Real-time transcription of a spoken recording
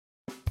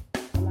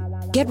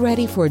Get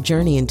ready for a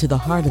journey into the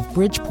heart of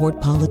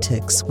Bridgeport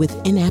politics with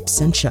In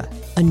Absentia,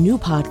 a new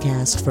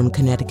podcast from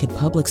Connecticut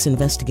Public's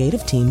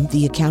investigative team,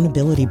 The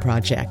Accountability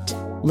Project.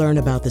 Learn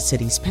about the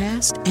city's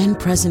past and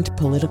present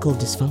political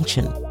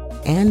dysfunction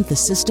and the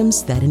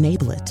systems that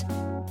enable it.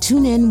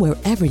 Tune in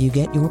wherever you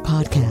get your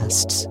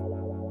podcasts.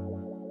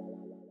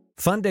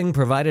 Funding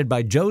provided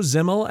by Joe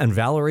Zimmel and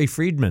Valerie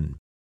Friedman.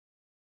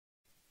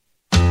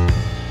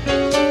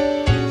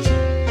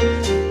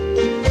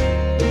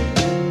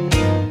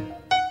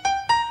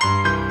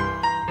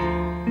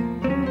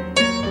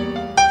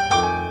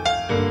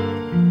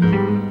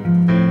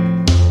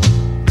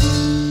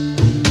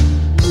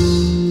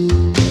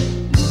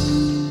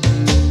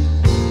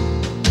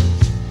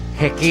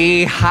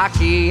 Hickey,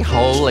 hockey,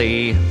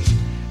 holy,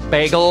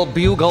 bagel,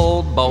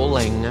 bugle,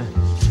 bowling,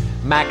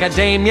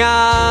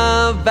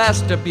 macadamia,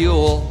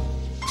 vestibule,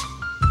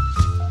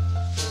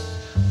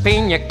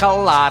 pina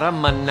colada,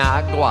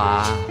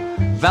 Managua,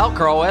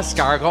 Velcro,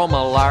 escargot,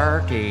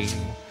 malarkey,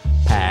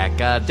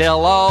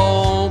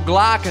 peccadillo,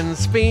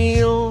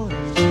 glockenspiel.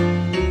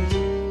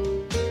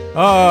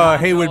 Oh,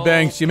 Haywood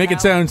Banks, you make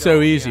it sound so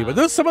easy,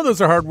 but some of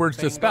those are hard words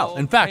to spell.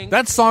 In fact,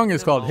 that song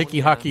is called Hickey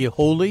Hockey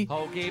Holy,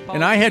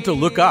 and I had to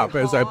look up,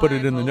 as I put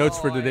it in the notes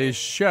for today's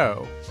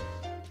show,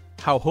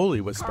 how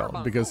holy was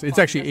spelled, because it's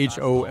actually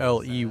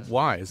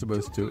H-O-L-E-Y as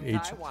opposed to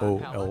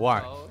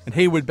H-O-L-Y. And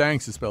Haywood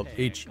Banks is spelled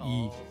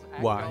H-E-Y-W-O-O-E.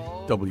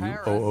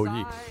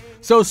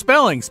 So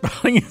spelling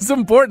is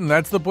important.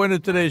 That's the point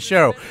of today's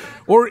show.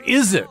 Or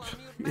is it?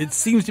 It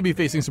seems to be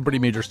facing some pretty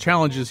major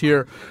challenges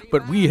here,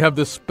 but we have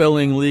the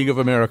Spelling League of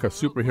America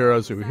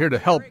superheroes who are here to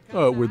help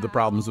with the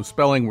problems of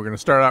spelling. We're going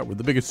to start out with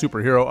the biggest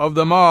superhero of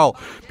them all,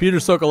 Peter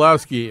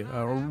Sokolowski,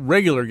 a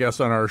regular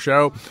guest on our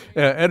show,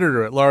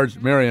 editor-at-large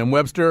at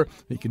Merriam-Webster.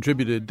 He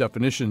contributed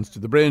definitions to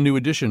the brand new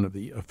edition of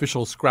the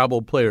official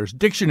Scrabble Players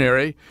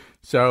Dictionary.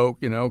 So,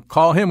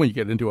 call him when you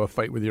get into a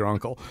fight with your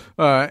uncle,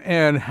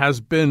 and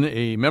has been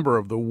a member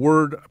of the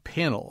Word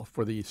panel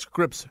for the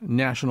Scripps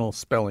National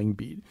Spelling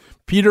Beat.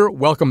 Peter,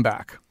 welcome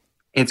back.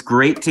 It's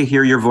great to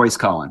hear your voice,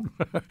 Colin.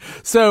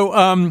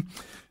 So,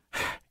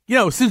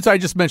 since I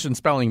just mentioned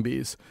spelling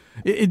bees,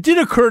 it did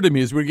occur to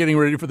me as we were getting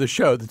ready for the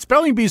show that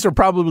spelling bees are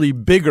probably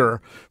bigger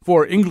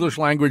for English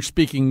language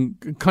speaking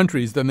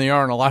countries than they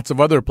are in lots of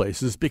other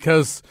places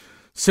because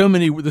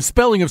the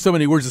spelling of so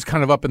many words is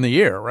kind of up in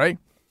the air, right?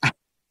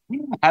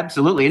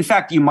 Absolutely. In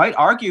fact, you might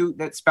argue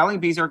that spelling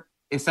bees are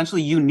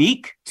essentially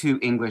unique to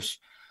English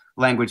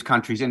language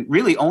countries and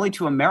really only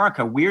to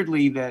America.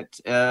 Weirdly, that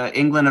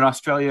England and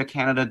Australia,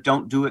 Canada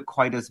don't do it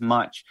quite as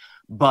much.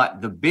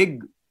 But the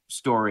bigger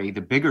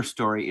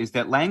story is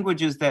that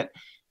languages that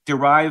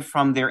derive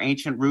from their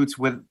ancient roots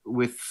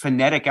with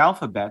phonetic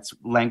alphabets,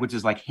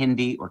 languages like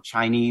Hindi or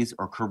Chinese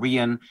or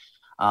Korean,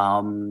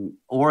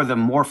 or the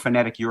more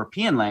phonetic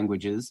European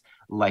languages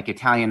like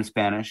Italian,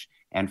 Spanish,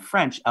 and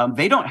French,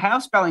 they don't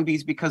have spelling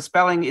bees because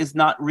spelling is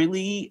not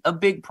really a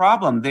big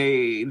problem.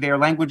 Their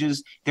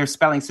languages, their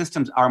spelling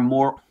systems are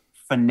more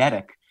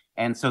phonetic,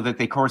 and so that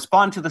they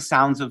correspond to the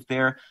sounds of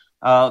their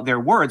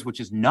words, which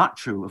is not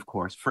true, of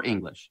course, for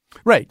English.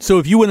 Right. So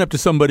if you went up to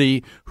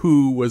somebody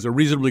who was a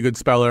reasonably good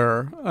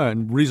speller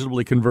and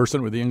reasonably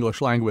conversant with the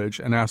English language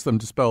and asked them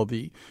to spell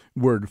the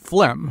word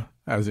phlegm,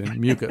 as in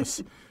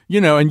mucus,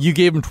 and you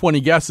gave them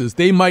 20 guesses,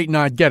 they might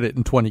not get it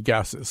in 20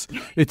 guesses.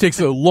 It takes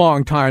a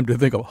long time to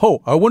think of,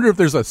 I wonder if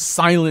there's a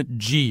silent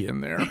G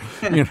in there,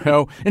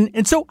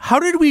 And so how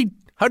did we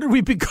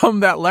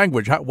become that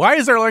language? Why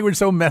is our language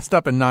so messed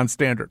up and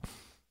non-standard?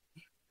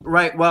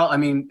 Right. Well, I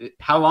mean,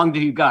 how long do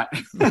you got?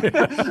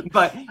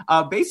 But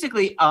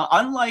basically,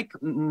 unlike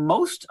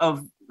most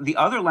of the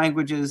other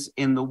languages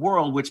in the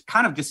world, which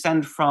kind of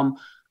descend from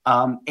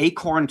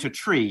acorn to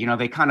tree,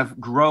 they kind of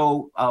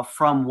grow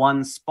from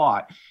one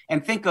spot.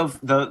 And think of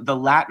the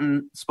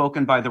Latin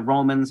spoken by the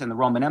Romans and the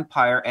Roman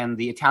Empire and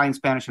the Italian,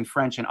 Spanish, and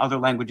French and other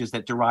languages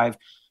that derive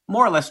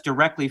more or less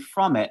directly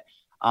from it.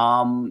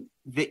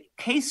 The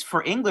case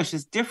for English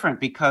is different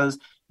because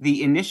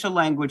the initial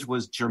language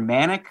was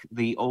Germanic,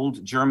 the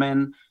old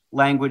German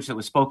language that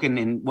was spoken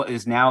in what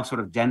is now sort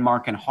of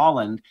Denmark and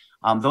Holland.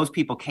 Those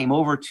people came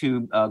over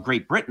to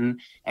Great Britain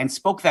and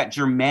spoke that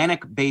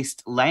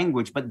Germanic-based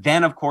language. But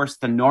then, of course,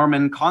 the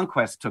Norman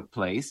conquest took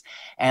place,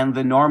 and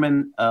the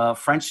Norman,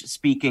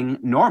 French-speaking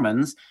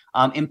Normans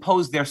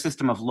imposed their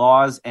system of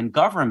laws and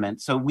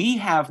government. So we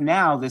have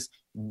now this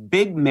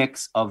big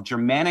mix of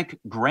Germanic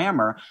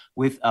grammar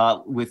with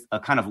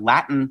a kind of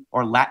Latin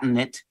or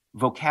Latinate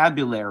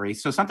vocabulary.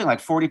 So something like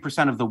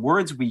 40% of the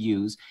words we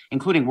use,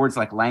 including words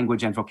like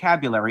language and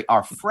vocabulary,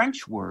 are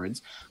French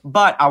words,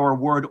 but our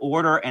word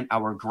order and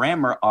our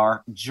grammar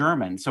are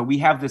German. So we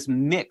have this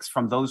mix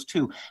from those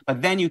two.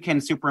 But then you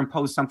can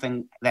superimpose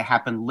something that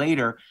happened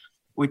later,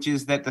 which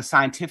is that the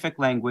scientific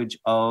language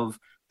of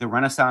the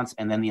Renaissance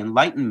and then the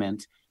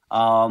Enlightenment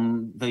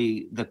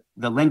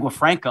the lingua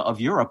franca of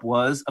Europe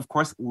was, of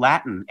course,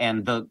 Latin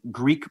and the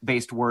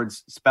Greek-based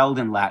words spelled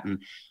in Latin.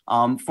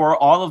 For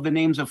all of the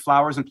names of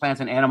flowers and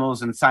plants and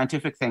animals and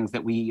scientific things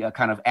that we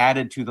kind of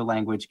added to the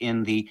language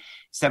in the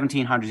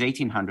 1700s,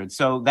 1800s.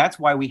 So that's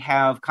why we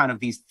have kind of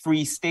these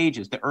three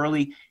stages: the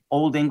early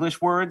Old English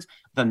words,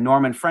 the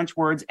Norman French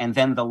words, and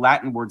then the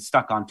Latin words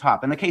stuck on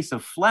top. In the case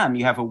of phlegm,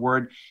 you have a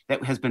word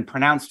that has been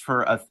pronounced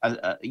for a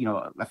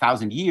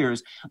 1,000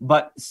 years,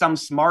 but some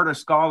smarter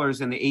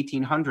scholars in the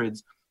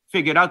 1800s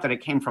figured out that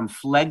it came from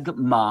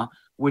phlegma,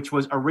 which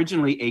was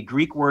originally a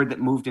Greek word that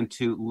moved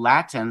into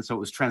Latin, so it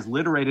was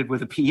transliterated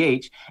with a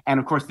PH, and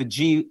of course the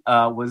G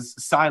was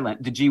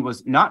silent. The G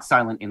was not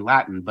silent in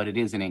Latin, but it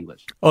is in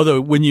English.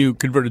 Although when you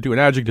convert it to an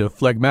adjective,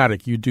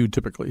 phlegmatic, you do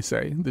typically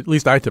say, at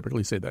least I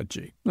typically say that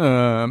G.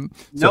 No,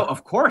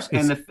 of course,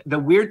 and the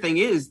weird thing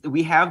is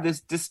we have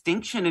this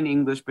distinction in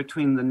English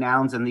between the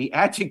nouns and the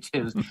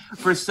adjectives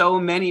for so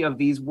many of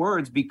these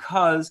words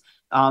because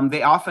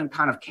they often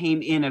kind of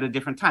came in at a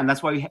different time.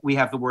 That's why we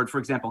have the word, for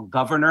example,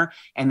 governor,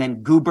 and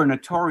then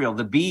gubernatorial.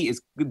 The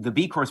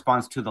B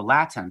corresponds to the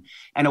Latin,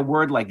 and a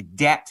word like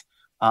debt,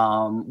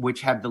 which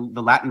had the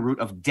Latin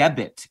root of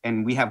debit,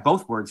 and we have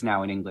both words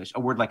now in English. A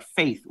word like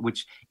faith,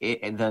 which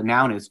the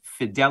noun is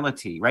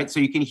fidelity, right?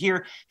 So you can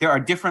hear there are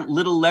different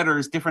little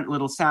letters, different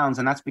little sounds,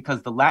 and that's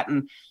because the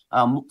Latin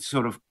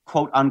sort of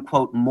quote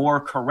unquote more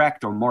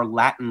correct or more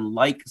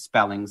Latin-like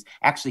spellings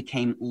actually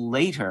came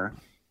later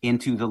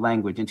into the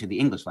language, into the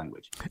English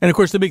language. And of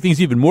course, to make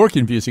things even more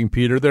confusing,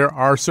 Peter, there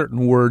are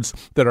certain words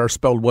that are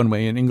spelled one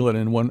way in England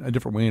and a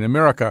different way in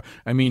America.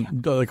 I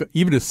mean, like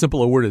even as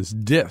simple a word as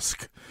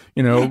disc,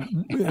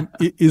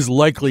 is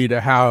likely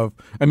to have,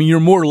 you're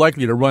more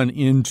likely to run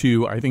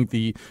into, I think,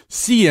 the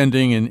C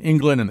ending in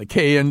England and the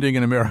K ending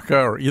in America,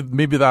 or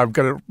maybe that I've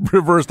got it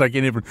reversed. I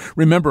can't even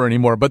remember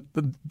anymore. But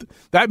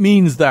that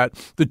means that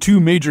the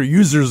two major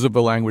users of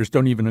the language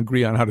don't even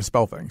agree on how to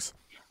spell things.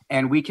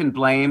 And we can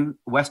blame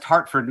West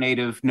Hartford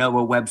native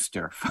Noah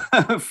Webster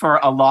for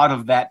a lot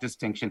of that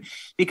distinction,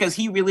 because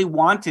he really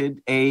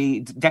wanted a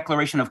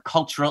declaration of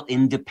cultural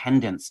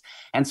independence.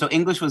 And so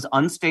English was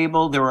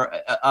unstable. There were,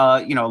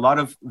 a lot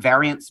of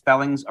variant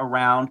spellings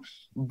around.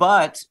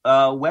 But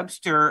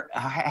Webster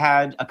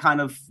had a kind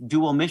of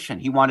dual mission.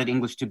 He wanted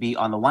English to be,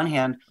 on the one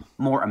hand,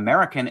 more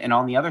American, and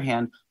on the other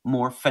hand,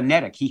 more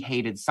phonetic. He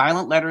hated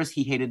silent letters.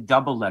 He hated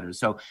double letters.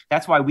 So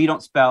that's why we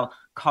don't spell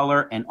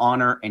color and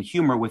honor and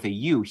humor with a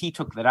U. He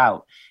took that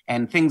out.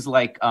 And things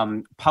like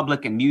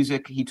public and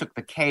music, he took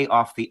the K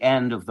off the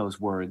end of those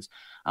words,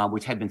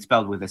 which had been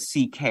spelled with a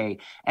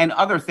CK. And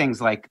other things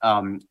like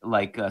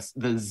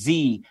the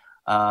Z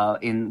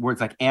in words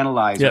like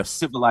analyze, yes, or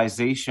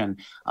civilization.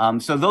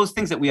 So those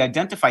things that we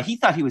identify, he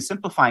thought he was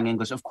simplifying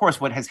English. Of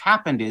course, what has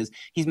happened is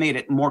he's made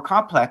it more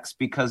complex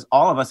because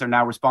all of us are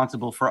now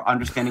responsible for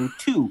understanding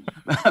two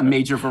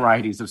major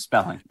varieties of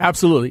spelling.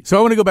 Absolutely. So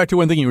I want to go back to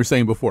one thing you were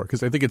saying before,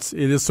 because I think it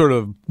is sort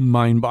of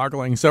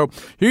mind-boggling. So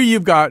here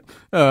you've got,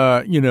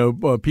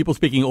 people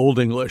speaking Old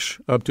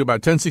English up to about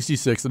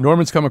 1066. The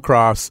Normans come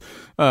across,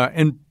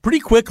 and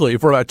pretty quickly,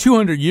 for about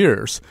 200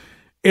 years,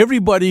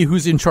 everybody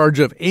who's in charge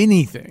of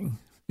anything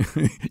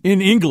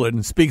in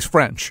England speaks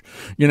French.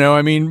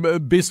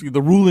 Basically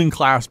the ruling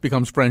class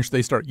becomes French.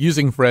 They start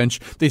using French.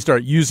 They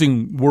start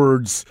using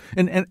words.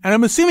 And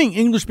I'm assuming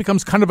English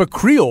becomes kind of a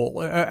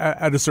Creole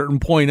at a certain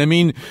point.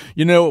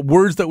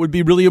 Words that would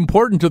be really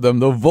important to them.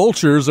 The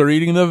vultures are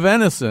eating the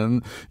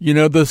venison.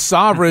 The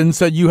sovereign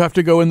said you have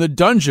to go in the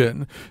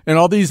dungeon. And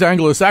all these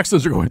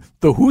Anglo-Saxons are going,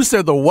 the who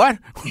said the what?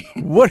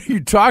 What are you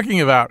talking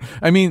about?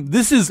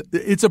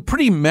 It's a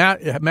pretty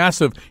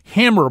massive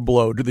hammer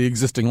blow to the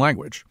existing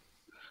language.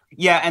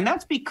 Yeah, and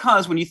that's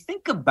because when you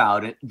think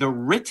about it, the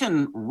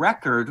written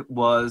record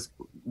was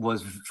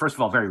first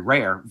of all very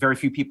rare. Very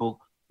few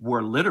people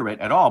were literate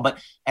at all. But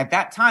at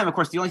that time, of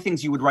course, the only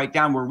things you would write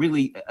down were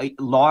really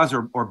laws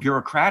or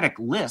bureaucratic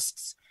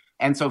lists.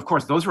 And so, of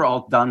course, those were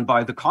all done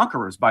by the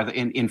conquerors,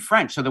 in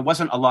French. So there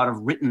wasn't a lot of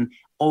written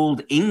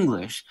Old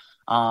English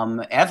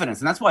evidence.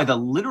 And that's why the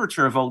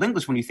literature of Old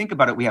English, when you think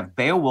about it, we have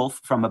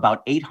Beowulf from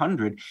about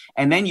 800,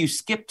 and then you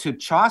skip to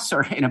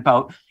Chaucer in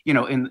about,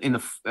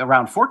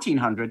 around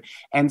 1400.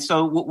 And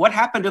so what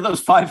happened to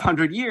those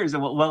 500 years?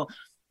 Well,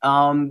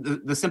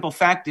 the simple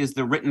fact is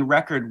the written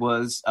record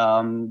was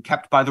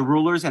kept by the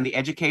rulers and the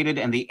educated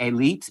and the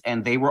elite,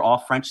 and they were all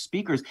French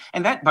speakers.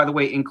 And that, by the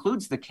way,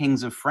 includes the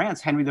kings of France.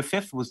 Henry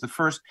V was the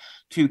first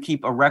to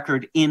keep a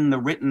record in the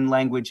written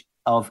language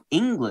of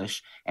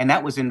English, and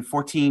that was in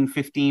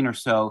 1415 or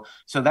so.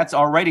 So that's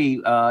already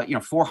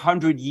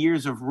 400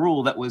 years of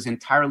rule that was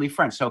entirely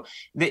French. So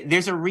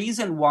there's a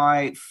reason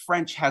why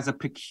French has a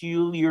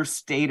peculiar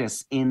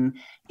status in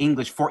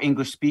English for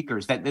English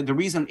speakers. That the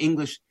reason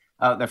English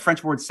the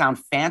French words sound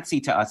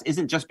fancy to us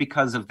isn't just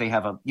because they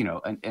have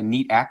a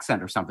neat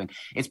accent or something.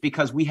 It's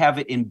because we have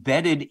it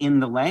embedded in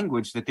the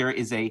language that there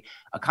is a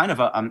kind of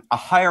a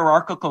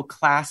hierarchical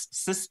class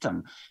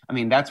system. I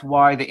mean, that's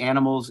why the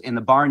animals in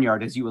the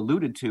barnyard, as you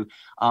alluded to,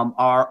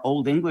 are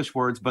Old English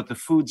words, but the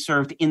food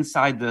served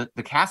inside the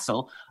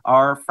castle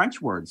are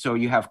French words. So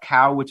you have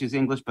cow, which is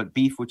English, but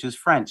beef, which is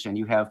French, and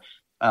you have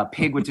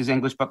pig, which is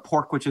English, but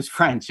pork, which is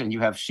French, and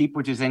you have sheep,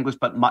 which is English,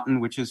 but mutton,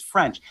 which is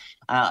French.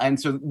 And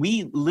so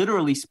we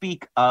literally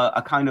speak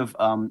a kind of,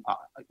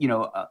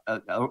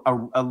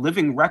 a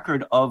living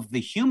record of the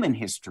human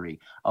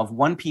history of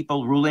one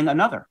people ruling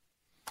another.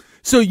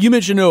 So you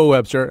mentioned Noah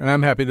Webster, and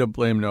I'm happy to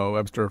blame Noah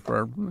Webster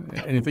for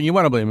anything you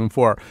want to blame him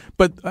for.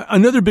 But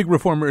another big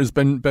reformer is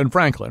Ben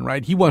Franklin,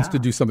 right? He wants to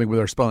do something with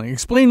our spelling.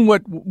 Explain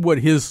what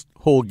his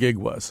whole gig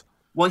was.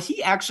 Well,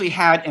 he actually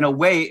had, in a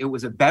way, it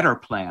was a better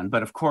plan,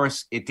 but of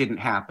course it didn't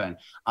happen.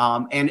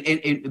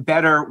 And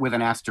better with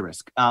an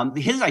asterisk.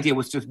 His idea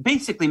was to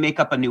basically make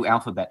up a new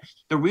alphabet.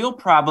 The real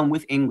problem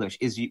with English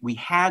is we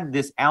had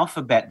this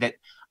alphabet that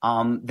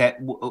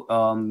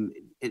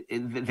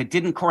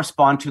didn't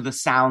correspond to the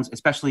sounds,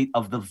 especially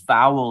of the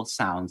vowel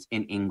sounds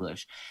in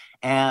English.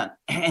 And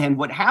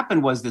what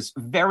happened was this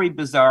very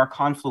bizarre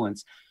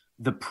confluence.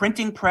 The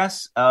printing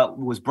press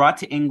was brought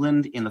to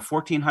England in the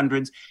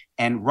 1400s,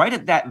 and right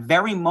at that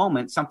very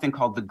moment, something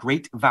called the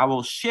Great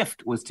Vowel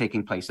Shift was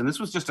taking place. And this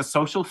was just a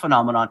social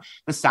phenomenon.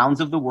 The sounds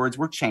of the words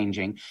were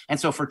changing. And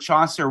so for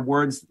Chaucer,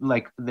 words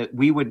like that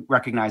we would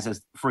recognize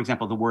as, for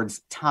example, the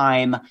words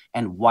time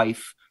and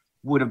wife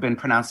would have been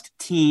pronounced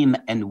team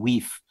and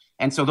weef.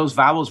 And so those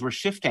vowels were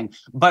shifting.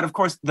 But of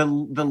course, the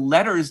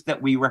letters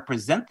that we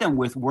represent them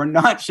with were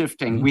not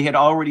shifting. We had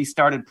already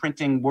started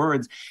printing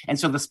words. And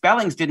so the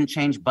spellings didn't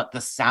change, but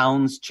the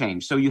sounds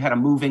changed. So you had a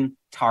moving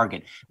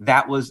target.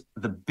 That was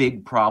the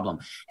big problem.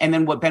 And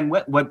then what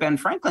Ben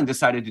Franklin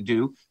decided to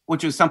do,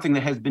 which is something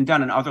that has been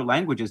done in other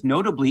languages,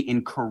 notably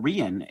in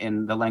Korean,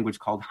 in the language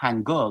called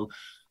Hangul,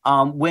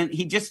 when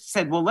he just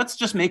said, well, let's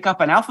just make up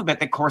an alphabet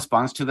that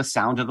corresponds to the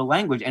sound of the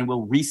language, and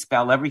we'll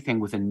respell everything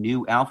with a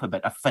new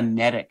alphabet, a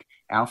phonetic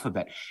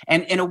alphabet.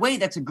 And in a way,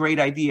 that's a great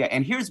idea.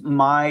 And here's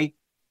my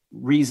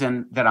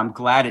reason that I'm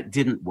glad it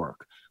didn't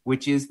work,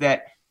 which is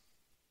that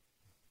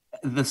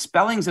the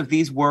spellings of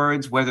these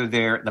words, whether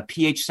they're the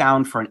PH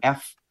sound for an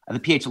F, the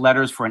PH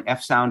letters for an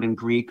F sound in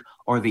Greek,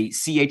 or the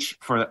CH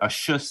for a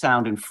sh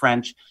sound in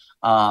French,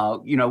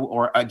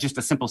 or just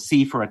a simple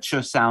C for a ch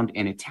sound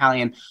in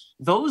Italian.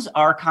 Those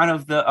are kind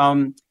of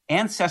the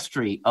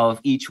ancestry of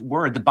each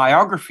word, the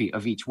biography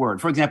of each word.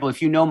 For example,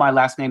 if you know my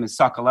last name is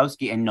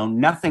Sokolowski and know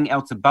nothing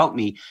else about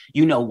me,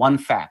 you know one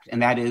fact,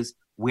 and that is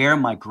where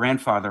my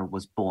grandfather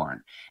was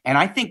born. And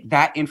I think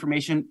that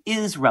information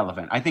is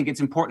relevant. I think it's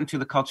important to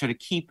the culture to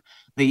keep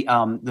the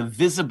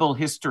visible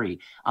history.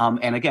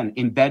 And again,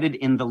 embedded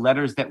in the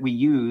letters that we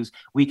use,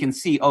 we can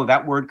see, oh,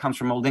 that word comes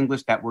from Old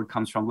English, that word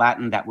comes from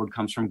Latin, that word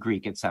comes from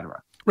Greek,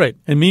 etc. Right.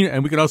 And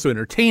we can also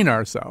entertain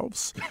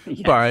ourselves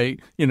yes. by,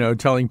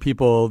 telling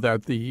people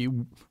that the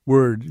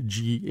word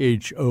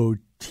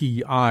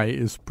GHOTI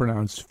is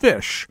pronounced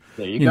fish.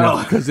 There you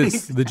go. Because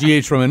it's the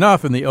GH from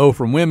enough and the O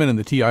from women and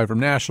the TI from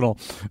national.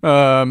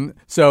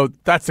 So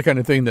that's the kind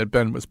of thing that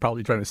Ben was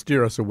probably trying to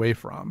steer us away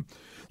from.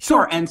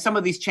 Sure, and some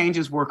of these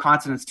changes were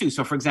consonants too.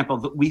 So, for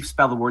example, we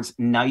spell the words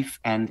knife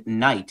and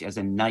knight as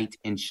in knight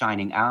in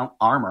shining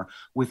armor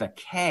with a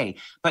K.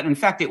 But in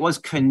fact, it was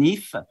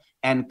knif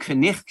and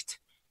knicht.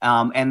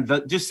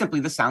 And just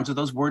simply the sounds of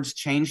those words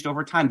changed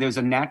over time. There's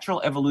a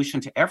natural evolution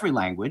to every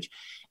language.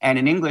 And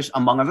in English,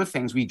 among other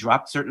things, we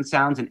dropped certain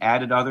sounds and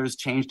added others,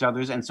 changed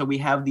others. And so we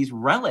have these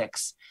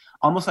relics,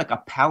 almost like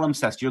a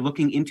palimpsest. You're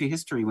looking into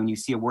history when you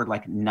see a word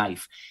like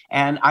knife.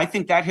 And I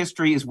think that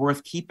history is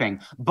worth keeping,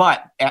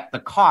 but at the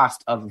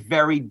cost of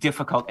very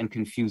difficult and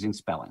confusing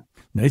spelling.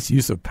 Nice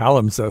use of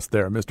palimpsest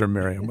there, Mr.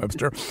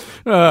 Merriam-Webster.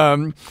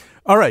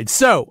 All right,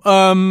 so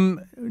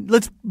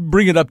let's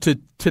bring it up to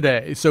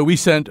today. So we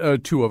sent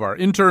two of our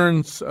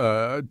interns,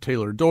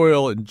 Taylor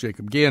Doyle and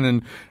Jacob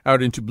Gannon,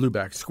 out into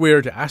Blueback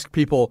Square to ask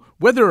people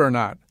whether or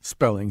not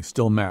spelling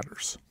still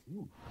matters.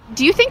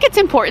 Do you think it's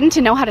important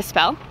to know how to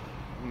spell?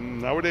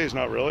 Nowadays,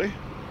 not really.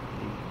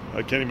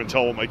 I can't even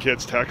tell what my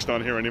kids text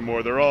on here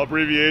anymore. They're all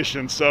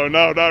abbreviations, so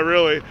no, not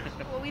really.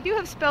 Well, we do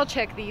have spell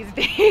check these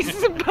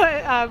days,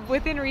 but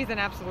within reason,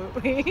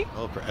 absolutely.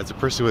 Well, as a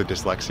person with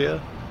dyslexia,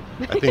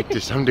 I think to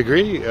some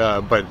degree,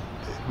 but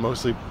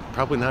mostly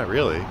probably not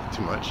really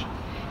too much.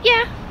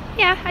 Yeah,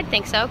 I'd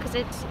think so, because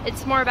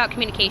it's more about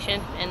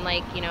communication and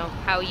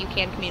how you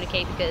can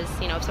communicate, because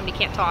if somebody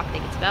can't talk, they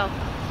can spell.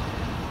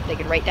 They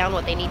can write down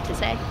what they need to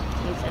say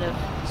instead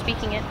of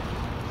speaking it.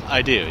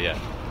 I do, yeah.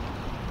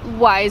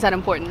 Why is that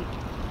important?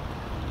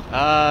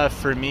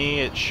 For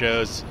me, it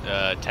shows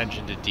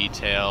attention to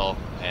detail,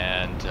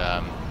 and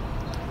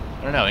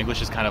I don't know,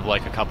 English is kind of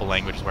like a couple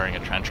languages wearing a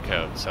trench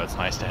coat, so it's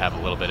nice to have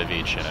a little bit of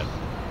each in it.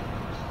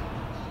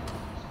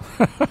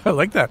 I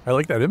like that. I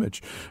like that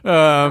image.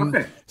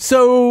 Okay.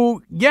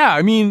 So, yeah,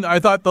 I mean, I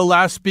thought the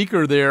last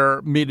speaker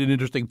there made an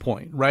interesting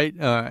point, right?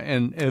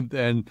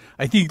 And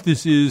I think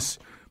this is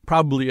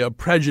probably a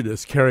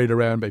prejudice carried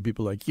around by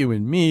people like you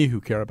and me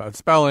who care about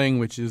spelling,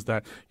 which is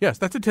that, yes,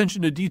 that's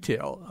attention to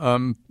detail,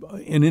 an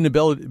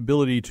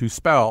inability to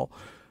spell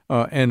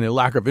and a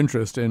lack of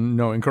interest in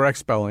knowing correct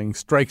spelling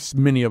strikes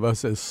many of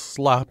us as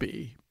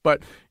sloppy.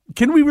 But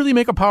can we really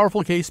make a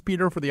powerful case,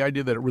 Peter, for the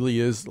idea that it really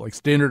is like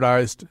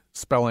standardized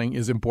spelling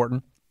is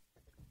important?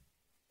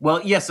 Well,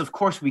 yes, of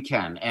course we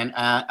can.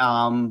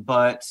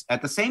 But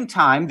at the same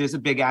time, there's a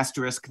big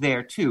asterisk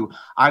there, too.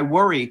 I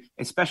worry,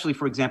 especially,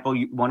 for example,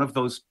 one of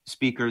those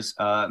speakers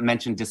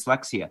mentioned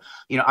dyslexia.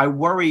 I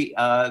worry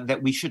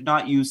that we should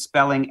not use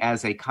spelling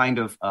as a kind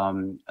of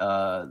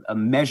a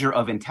measure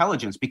of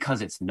intelligence,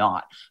 because it's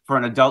not. For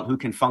an adult who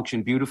can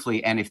function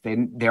beautifully, and if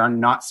they are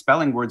not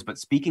spelling words but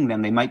speaking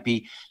them, they might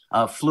be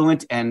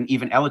fluent and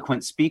even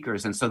eloquent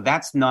speakers. And so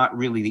that's not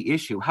really the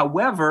issue.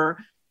 However,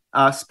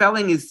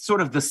 spelling is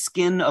sort of the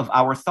skin of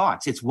our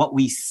thoughts. It's what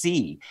we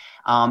see.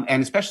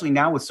 And especially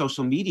now with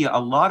social media, a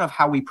lot of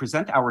how we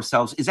present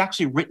ourselves is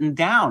actually written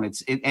down.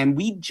 And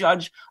we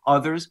judge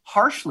others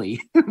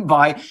harshly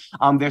by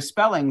their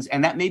spellings.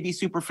 And that may be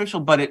superficial,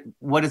 but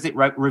what does it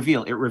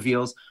reveal? It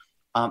reveals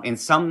in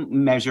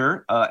some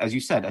measure, as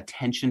you said,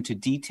 attention to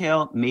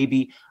detail,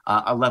 maybe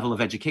a level of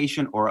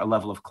education or a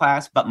level of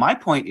class. But my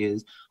point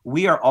is,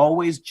 we are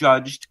always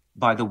judged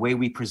by the way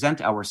we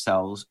present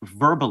ourselves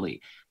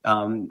verbally.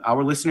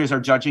 Our listeners are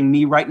judging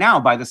me right now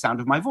by the sound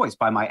of my voice,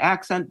 by my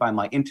accent, by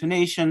my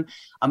intonation.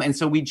 And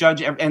so we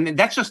judge, and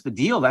that's just the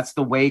deal. That's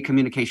the way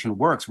communication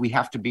works.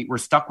 We're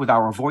stuck with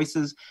our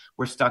voices.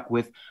 We're stuck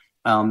with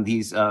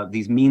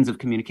these means of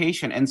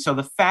communication. And so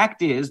the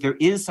fact is, there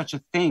is such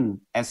a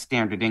thing as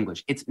standard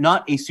English. It's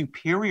not a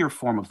superior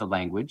form of the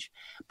language,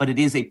 but it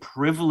is a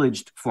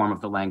privileged form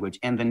of the language.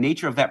 And the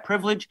nature of that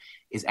privilege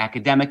is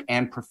academic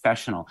and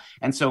professional.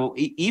 And so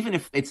even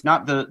if it's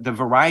not the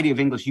variety of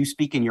English you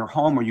speak in your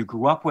home or you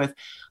grew up with,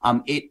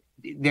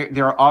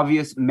 there are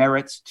obvious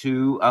merits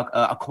to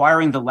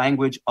acquiring the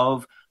language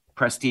of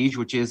prestige,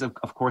 which is,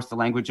 of course, the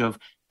language of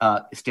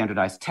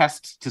standardized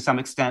tests to some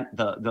extent,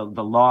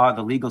 the law,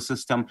 the legal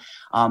system.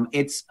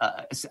 It's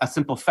a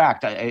simple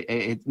fact.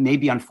 It may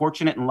be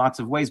unfortunate in lots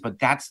of ways, but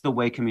that's the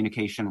way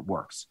communication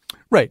works.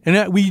 Right. And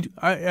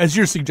as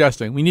you're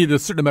suggesting, we need a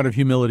certain amount of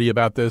humility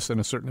about this and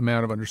a certain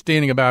amount of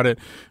understanding about it.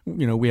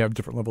 We have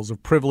different levels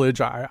of privilege.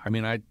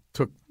 I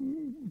took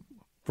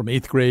from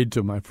 8th grade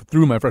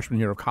through my freshman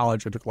year of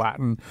college, I took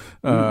Latin.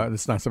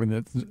 It's not something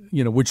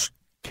that, which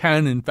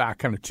can, in fact,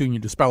 kind of tune you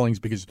to spellings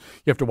because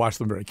you have to watch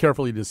them very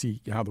carefully to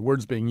see how the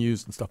word's being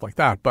used and stuff like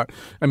that. But,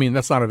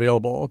 that's not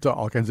available to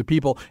all kinds of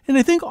people. And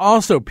I think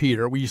also,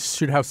 Peter, we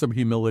should have some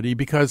humility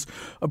because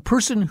a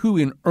person who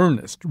in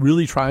earnest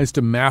really tries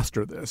to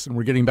master this, and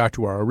we're getting back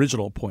to our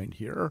original point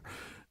here,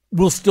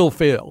 will still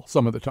fail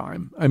some of the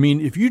time.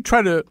 If you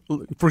try to,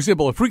 for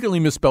example, a frequently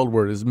misspelled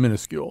word is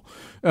minuscule.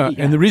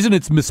 And the reason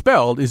it's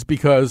misspelled is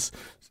because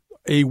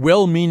a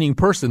well-meaning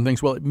person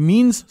thinks, well, it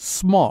means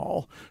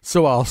small,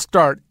 so I'll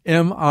start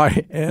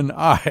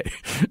M-I-N-I.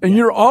 And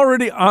you're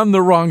already on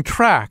the wrong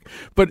track.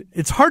 But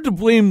it's hard to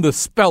blame the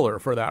speller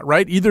for that,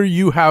 right? Either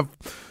you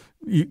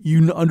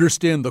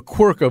understand the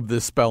quirk of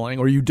this spelling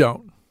or you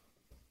don't.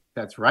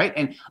 That's right.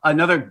 And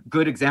another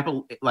good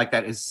example like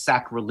that is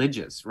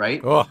sacrilegious, right?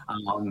 Oh.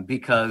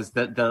 Because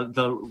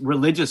the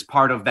religious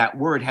part of that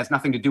word has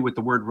nothing to do with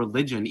the word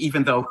religion,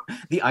 even though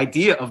the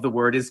idea of the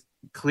word is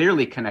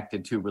clearly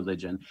connected to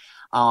religion.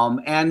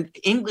 And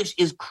English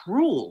is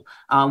cruel.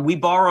 We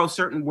borrow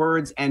certain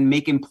words and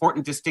make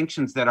important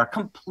distinctions that are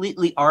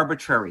completely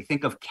arbitrary.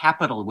 Think of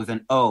capital with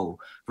an O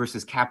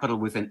versus capital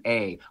with an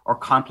A, or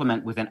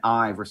complement with an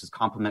I versus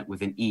complement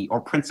with an E,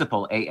 or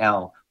principal,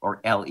 A-L or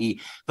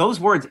L-E. Those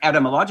words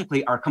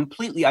etymologically are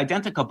completely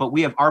identical, but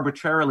we have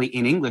arbitrarily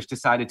in English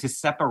decided to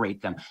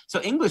separate them.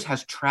 So English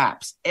has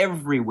traps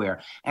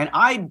everywhere. And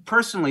I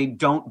personally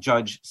don't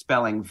judge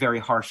spelling very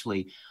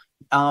harshly.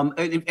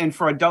 And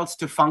for adults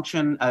to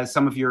function, as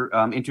some of your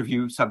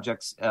interview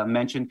subjects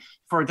mentioned,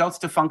 for adults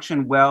to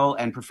function well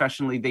and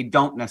professionally, they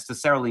don't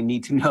necessarily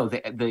need to know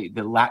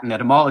the Latin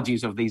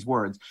etymologies of these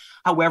words.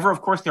 However,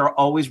 of course, there are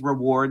always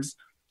rewards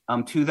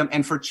to them.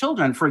 And for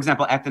children, for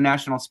example, at the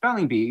National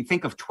Spelling Bee,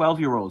 think of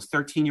 12-year-olds,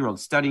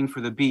 13-year-olds studying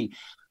for the bee.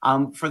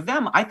 For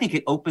them, I think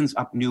it opens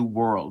up new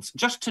worlds.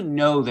 Just to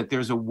know that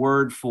there's a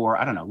word for,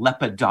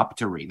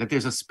 lepidoptery, that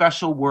there's a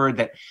special word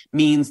that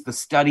means the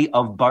study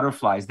of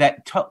butterflies,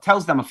 that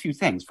tells them a few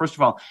things. First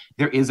of all,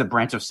 there is a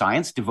branch of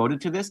science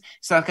devoted to this.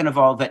 Second of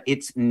all, that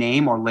its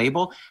name or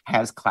label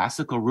has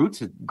classical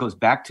roots. It goes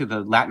back to the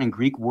Latin and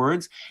Greek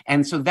words.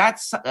 And so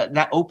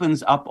that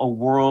opens up a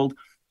world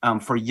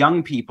for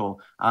young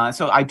people.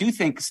 So I do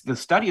think the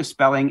study of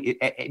spelling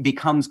it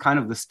becomes kind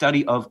of the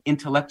study of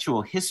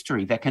intellectual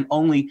history that can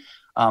only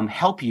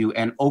help you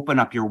and open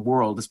up your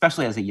world,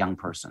 especially as a young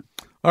person.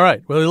 All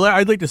right. Well,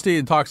 I'd like to stay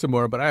and talk some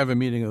more, but I have a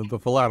meeting of the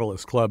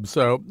Philatelist Club.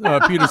 So,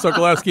 Peter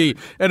Sokolowski,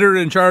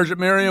 editor-in-charge at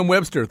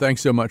Merriam-Webster, thanks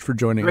so much for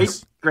joining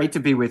us. Great to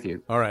be with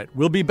you. All right.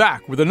 We'll be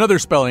back with another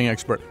spelling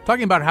expert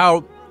talking about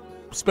how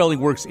spelling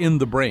works in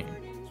the brain.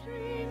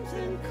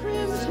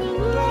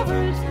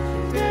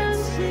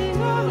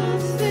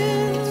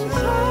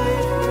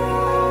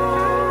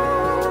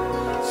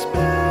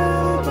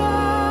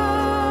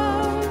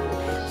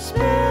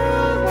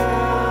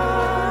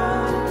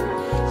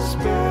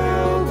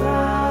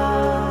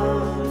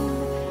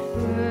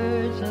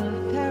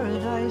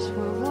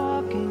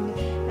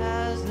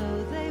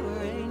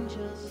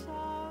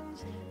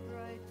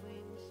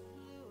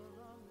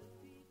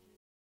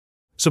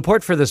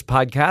 Support for this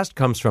podcast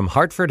comes from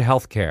Hartford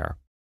Healthcare.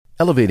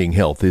 Elevating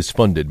Health is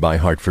funded by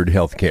Hartford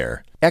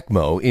Healthcare.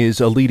 ECMO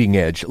is a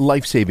leading-edge,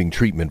 life-saving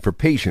treatment for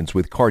patients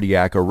with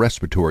cardiac or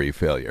respiratory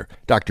failure.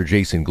 Dr.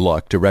 Jason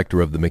Gluck,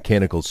 director of the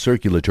Mechanical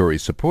Circulatory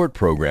Support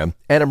Program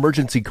and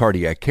Emergency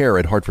Cardiac Care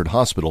at Hartford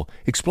Hospital,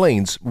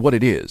 explains what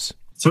it is.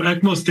 So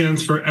ECMO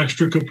stands for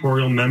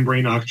extracorporeal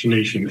membrane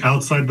oxygenation,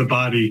 outside the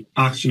body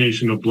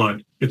oxygenation of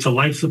blood. It's a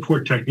life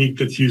support technique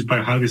that's used by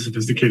highly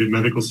sophisticated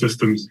medical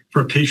systems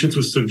for patients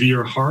with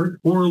severe heart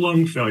or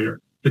lung failure.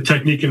 The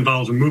technique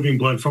involves removing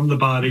blood from the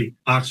body,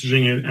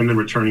 oxygenating it, and then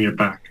returning it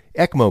back.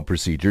 ECMO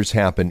procedures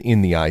happen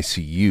in the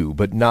ICU,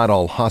 but not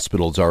all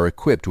hospitals are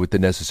equipped with the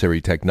necessary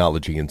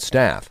technology and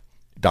staff.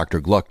 Dr.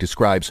 Gluck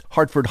describes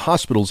Hartford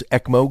Hospital's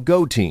ECMO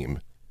Go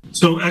team.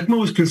 So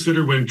ECMO is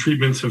considered when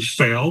treatments have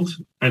failed.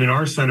 And in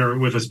our center,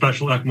 with a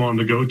special ECMO on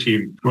the Go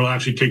team, we'll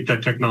actually take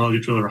that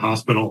technology to their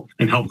hospital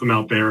and help them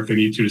out there if they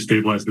need to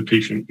stabilize the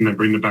patient and then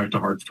bring them back to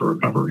Hartford for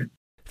recovery.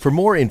 For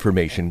more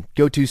information,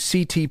 go to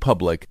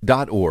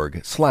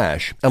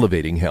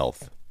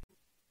ctpublic.org/elevatinghealth.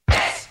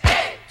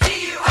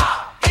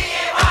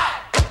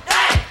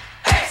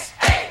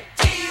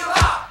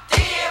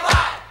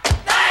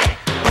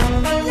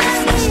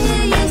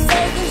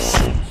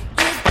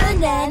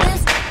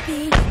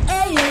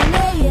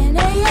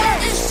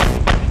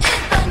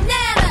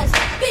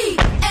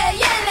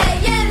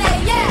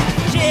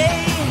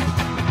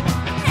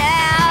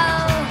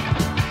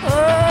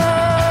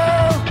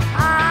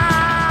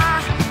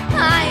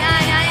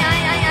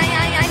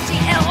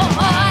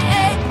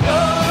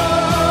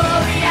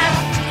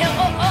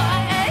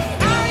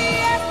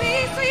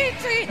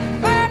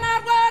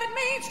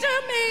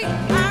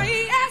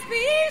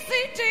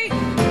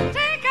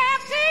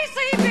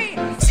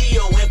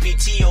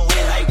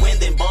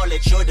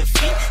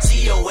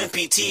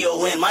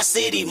 C-O-M-P-T-O-N, my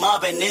city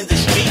mobbing in the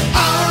street.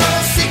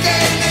 R-O-C-K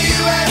in the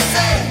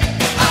USA.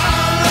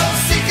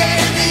 R-O-C-K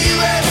in the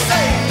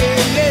USA.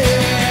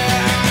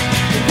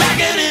 Yeah.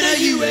 Rockin' in the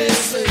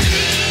USA.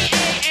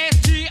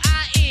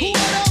 E-A-S-T-I-E.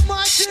 What up,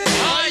 my city?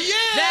 Oh,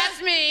 yeah.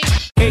 That's me.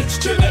 H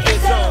to the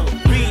Izzo,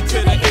 B to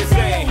the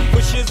Izzy.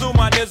 With Shizzle,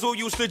 my nizzle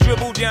used to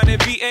dribble down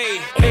at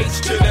VA.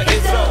 H to the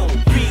Izzo,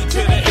 B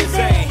to the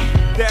Izzy.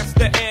 That's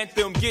the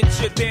anthem.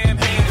 Get your damn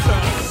hands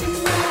up.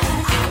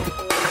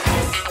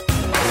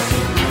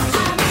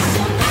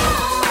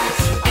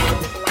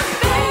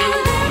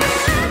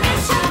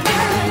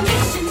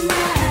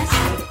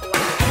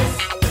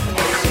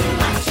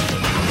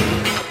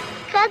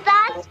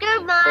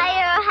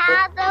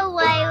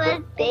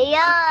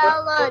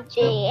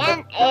 Biology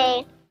and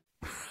A.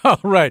 All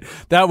right.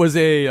 That was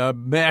a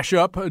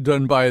mashup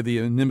done by the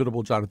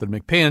inimitable Jonathan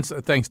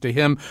McPants. Thanks to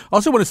him.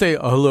 Also want to say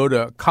hello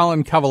to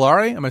Colin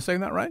Cavallari. Am I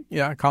saying that right?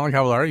 Yeah, Colin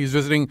Cavallari. He's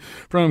visiting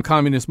from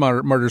Communist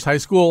Martyrs High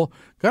School.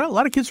 Got a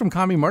lot of kids from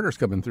Commie Martyrs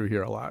coming through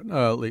here a lot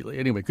lately.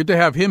 Anyway, good to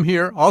have him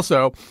here.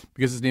 Also,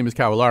 because his name is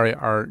Cavallari,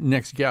 our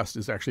next guest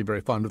is actually very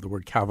fond of the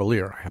word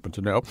cavalier, I happen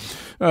to know.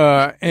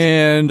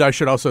 And I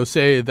should also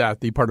say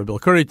that the part of Bill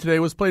Curry today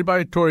was played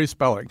by Tori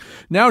Spelling.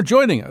 Now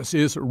joining us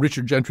is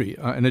Richard Gentry,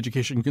 an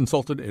education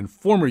consultant and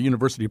former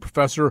university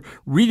professor,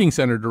 reading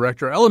center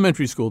director,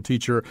 elementary school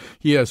teacher.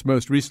 He has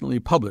most recently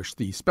published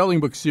the spelling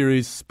book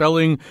series,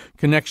 Spelling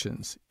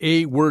Connections,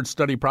 a word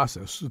study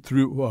process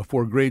through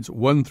for grades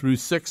 1 through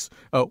 6.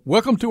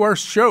 Welcome to our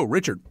show,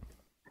 Richard.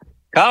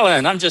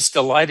 Colin, I'm just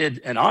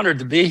delighted and honored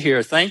to be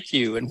here. Thank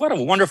you. And what a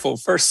wonderful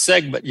first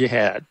segment you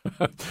had.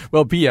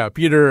 Well,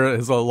 Peter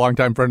is a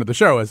longtime friend of the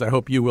show, as I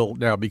hope you will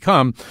now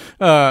become.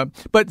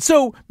 But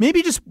so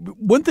maybe just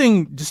one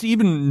thing, just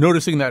even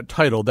noticing that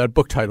title, that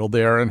book title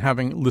there, and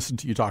having listened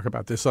to you talk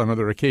about this on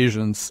other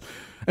occasions,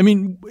 I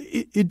mean,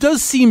 it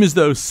does seem as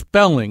though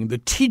spelling, the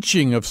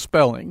teaching of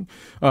spelling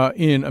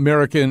in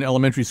American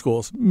elementary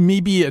schools,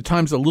 maybe at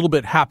times a little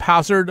bit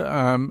haphazard.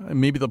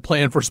 Maybe the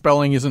plan for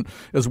spelling isn't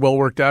as well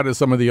worked out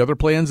as some of the other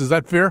plans. Is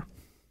that fair?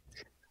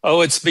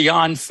 Oh, it's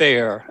beyond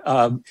fair.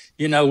 I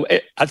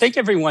think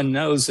everyone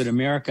knows that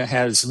America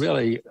has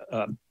really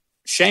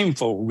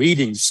shameful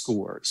reading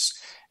scores.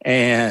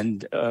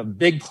 And a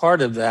big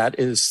part of that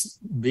is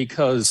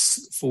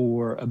because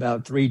for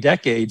about 3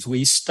 decades,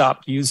 we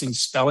stopped using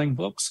spelling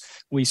books.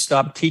 We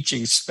stopped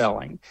teaching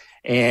spelling.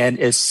 And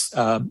it's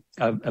a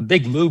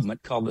big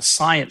movement called the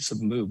science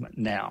of movement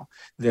now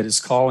that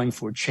is calling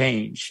for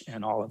change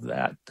and all of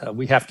that.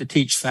 We have to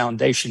teach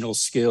foundational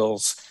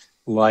skills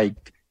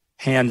like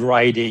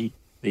handwriting,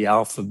 the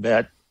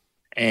alphabet,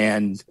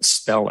 and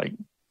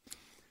spelling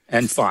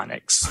and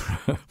phonics.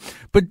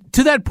 But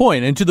to that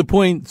point, and to the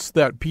points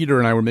that Peter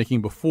and I were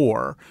making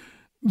before,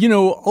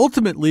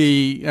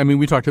 ultimately, I mean,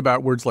 we talked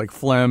about words like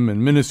phlegm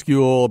and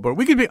minuscule, but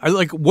we could be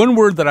like one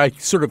word that I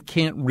sort of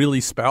can't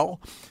really spell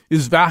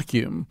is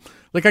vacuum.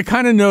 Like I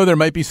kind of know there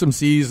might be some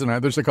C's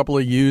and there's a couple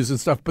of U's and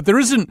stuff, but I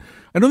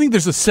don't think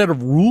there's a set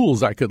of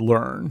rules I could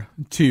learn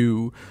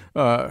so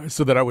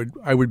that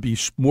I would be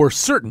more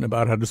certain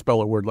about how to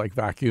spell a word like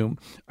vacuum.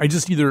 I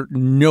just either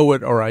know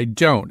it or I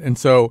don't. And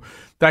so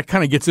that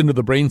kind of gets into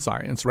the brain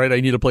science, right? I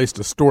need a place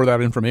to store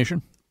that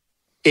information.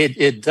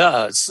 It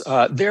does.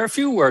 There are a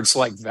few words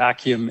like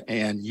vacuum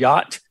and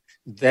yacht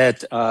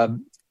that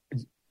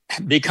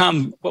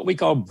become what we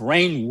call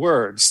brain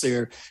words.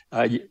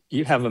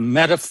 You have a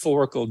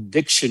metaphorical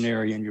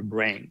dictionary in your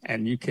brain,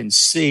 and you can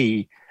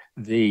see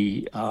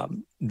the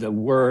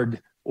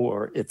word,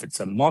 or if it's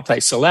a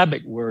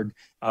multisyllabic word,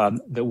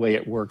 the way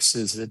it works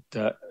is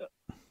that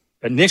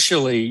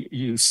initially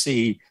you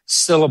see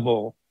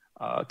syllable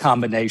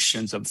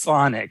combinations of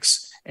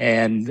phonics,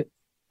 and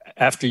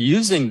after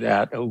using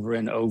that over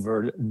and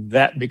over,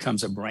 that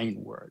becomes a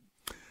brain word.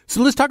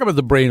 So let's talk about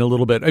the brain a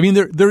little bit. I mean,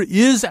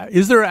 is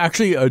there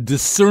actually a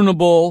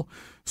discernible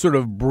sort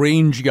of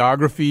brain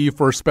geography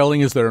for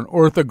spelling? Is there an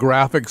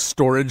orthographic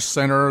storage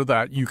center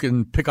that you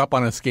can pick up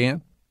on a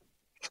scan?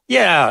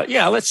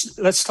 Yeah.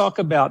 Let's talk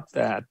about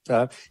that.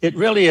 It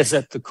really is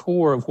at the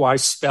core of why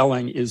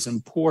spelling is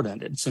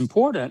important. It's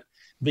important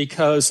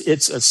because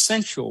it's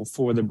essential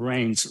for the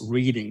brain's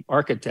reading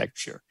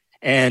architecture.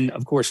 And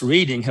of course,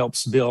 reading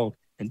helps build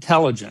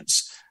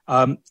intelligence.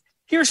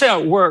 Here's how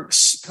it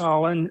works,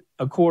 Colin,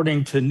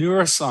 according to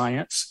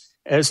neuroscience.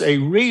 As a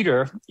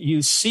reader,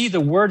 you see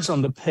the words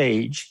on the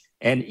page,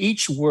 and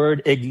each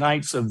word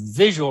ignites a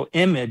visual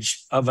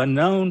image of a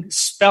known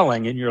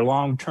spelling in your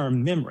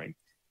long-term memory,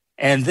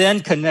 and then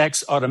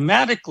connects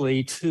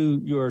automatically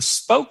to your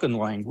spoken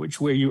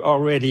language, where you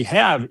already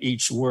have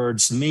each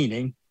word's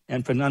meaning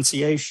and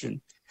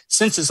pronunciation.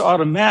 Since it's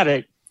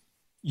automatic,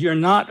 you're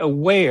not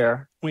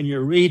aware when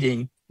you're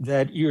reading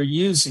that you're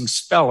using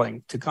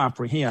spelling to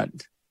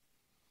comprehend.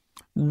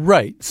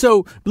 Right.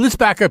 So let's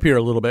back up here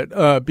a little bit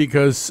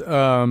because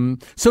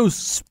so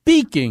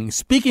speaking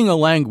a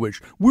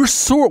language,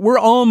 we're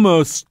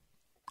almost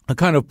a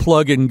kind of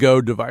plug and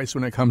go device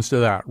when it comes to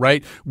that,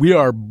 right? We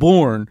are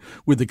born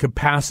with the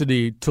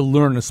capacity to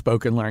learn a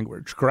spoken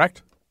language,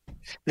 correct?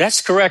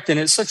 That's correct, and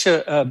it's such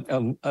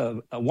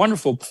a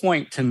wonderful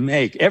point to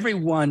make.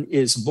 Everyone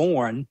is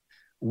born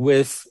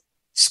with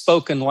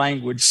spoken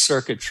language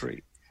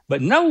circuitry,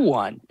 but no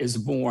one is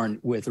born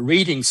with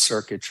reading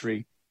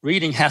circuitry.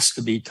 Reading has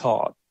to be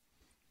taught.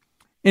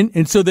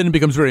 And so then it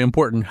becomes very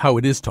important how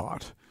it is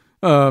taught.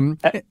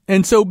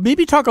 And so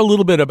maybe talk a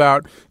little bit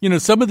about,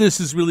 some of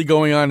this is really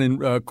going on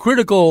in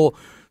critical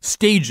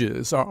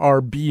stages are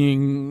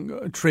being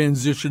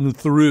transitioned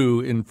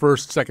through in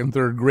first, second,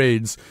 third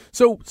grades.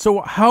 So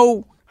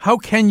how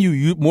can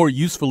you more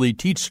usefully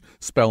teach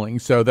spelling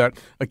so that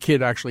a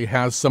kid actually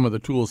has some of the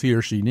tools he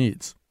or she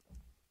needs?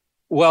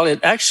 Well,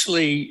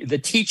 the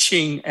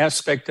teaching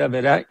aspect of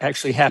it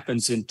actually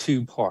happens in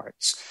two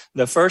parts.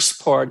 The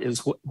first part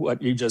is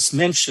what you just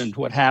mentioned,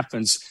 what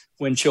happens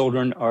when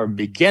children are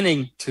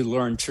beginning to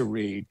learn to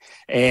read.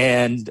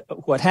 And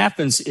what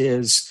happens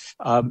is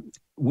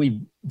we've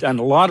done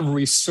a lot of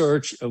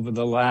research over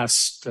the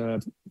last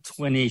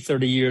 20,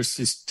 30 years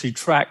to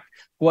track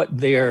what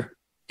their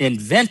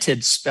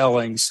invented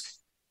spellings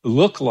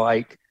look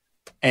like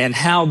and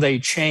how they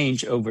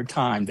change over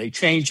time. They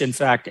change, in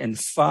fact, in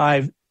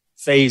 5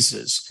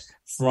 phases.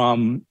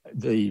 From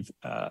the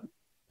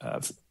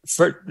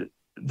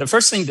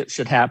first thing that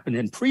should happen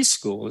in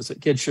preschool is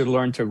that kids should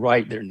learn to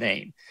write their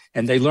name.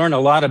 And they learn a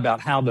lot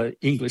about how the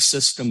English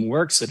system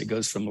works, that it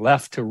goes from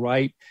left to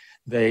right.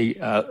 They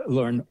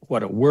learn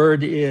what a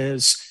word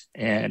is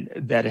and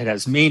that it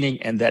has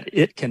meaning and that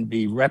it can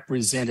be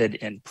represented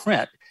in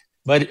print.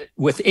 But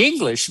with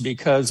English,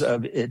 because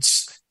of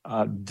its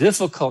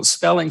difficult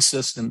spelling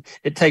system,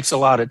 it takes a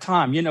lot of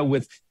time.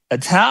 With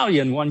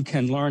Italian, one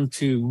can learn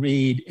to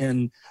read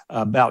in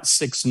about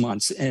 6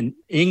 months. In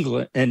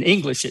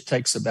English, it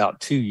takes about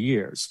 2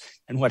 years.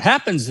 And what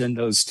happens in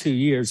those 2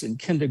 years in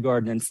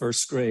kindergarten and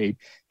first grade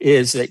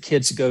is that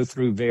kids go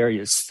through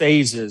various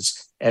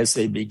phases as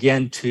they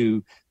begin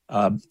to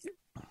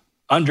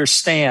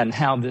understand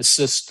how this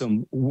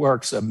system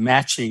works of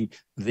matching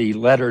the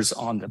letters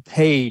on the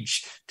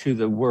page to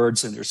the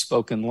words in their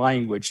spoken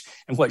language.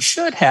 And what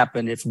should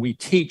happen if we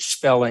teach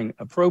spelling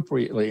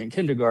appropriately in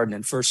kindergarten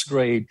and first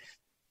grade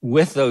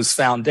with those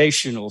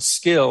foundational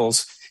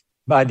skills,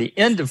 by the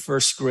end of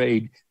first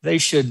grade, they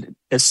should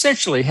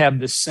essentially have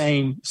the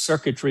same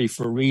circuitry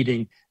for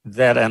reading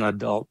that an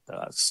adult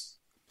does.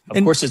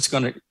 Of course,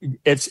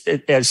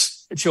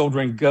 as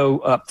children go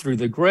up through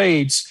the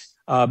grades,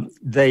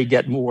 they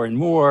get more and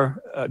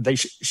more, they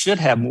should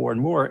have more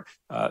and more,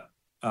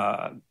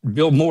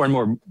 build more and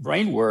more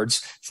brain words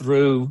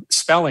through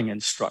spelling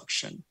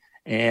instruction.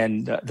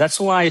 And that's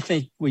why I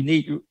think we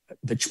need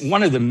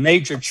one of the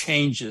major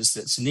changes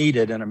that's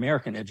needed in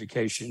American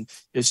education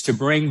is to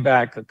bring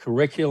back a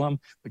curriculum,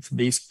 which would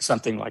be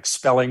something like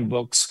spelling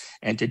books,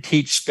 and to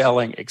teach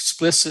spelling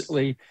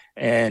explicitly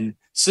and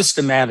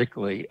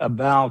systematically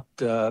about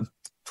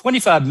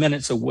 25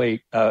 minutes a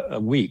week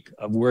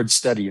of word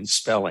study and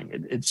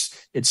spelling.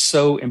 It's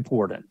so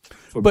important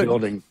for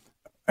building.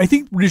 I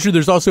think, Richard,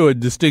 there's also a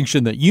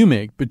distinction that you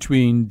make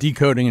between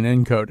decoding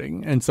and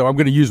encoding. And so I'm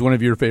going to use one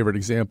of your favorite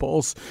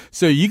examples.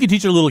 So you can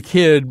teach a little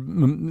kid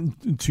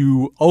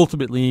to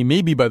ultimately,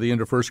 maybe by the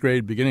end of first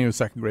grade, beginning of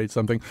second grade,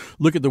 something,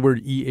 look at the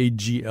word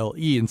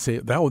E-A-G-L-E and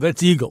say, oh,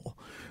 that's eagle.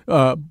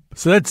 So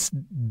that's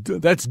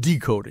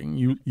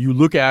decoding. You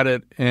look at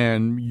it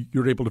and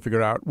you're able to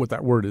figure out what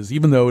that word is,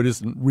 even though it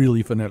isn't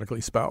really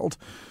phonetically spelled.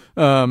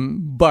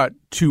 But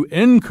to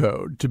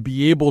encode, to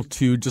be able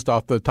to just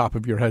off the top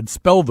of your head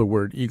spell the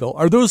word eagle,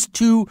 are those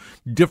two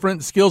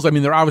different skills? I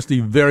mean, they're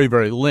obviously very,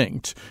 very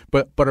linked,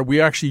 but are we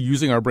actually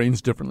using our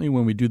brains differently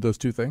when we do those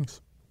two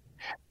things?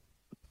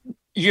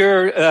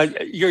 You're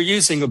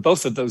using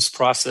both of those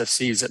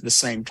processes at the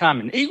same time.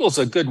 And eagle's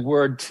a good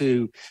word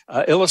to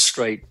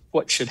illustrate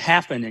what should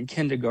happen in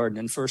kindergarten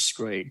and first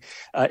grade.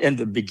 In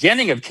the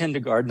beginning of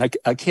kindergarten,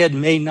 a kid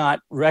may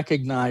not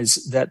recognize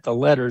that the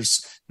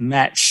letters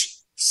match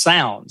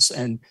sounds.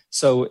 And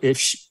so if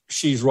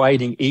she's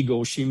writing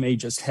eagle, she may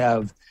just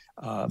have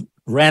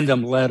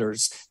random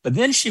letters. But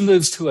then she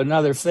moves to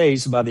another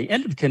phase by the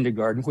end of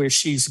kindergarten where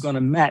she's going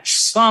to match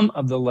some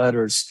of the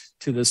letters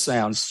to the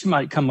sounds. She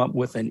might come up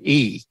with an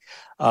E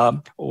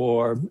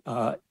or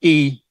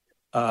E.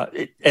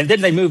 And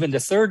then they move into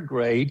third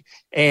grade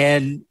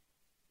and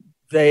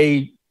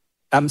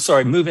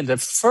move into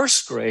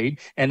first grade.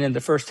 And in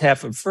the first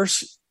half of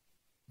first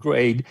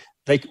grade,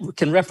 they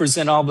can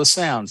represent all the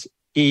sounds.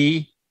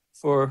 E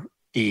for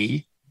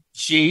E,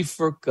 G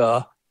for G,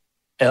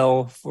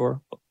 L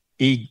for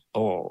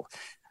eagle.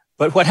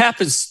 But what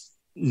happens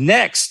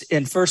next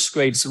in first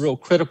grade is a real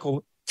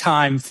critical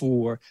time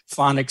for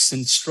phonics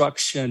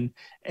instruction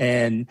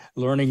and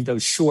learning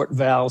those short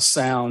vowel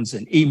sounds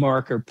and E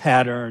marker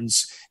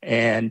patterns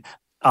and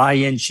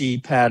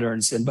ING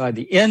patterns. And by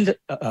the end,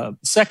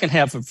 second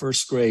half of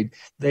first grade,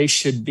 they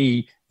should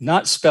be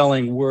not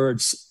spelling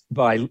words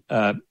by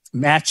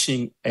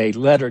matching a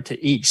letter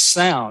to each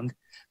sound,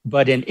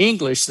 but in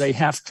English, they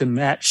have to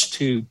match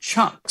to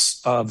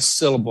chunks of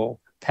syllable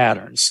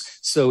patterns.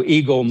 So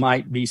eagle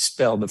might be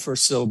spelled the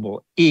first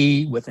syllable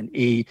E with an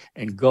E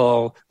and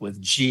gull with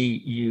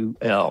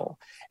G-U-L.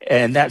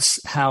 And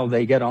that's how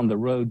they get on the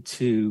road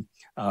to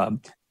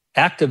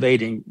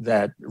activating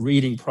that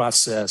reading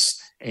process.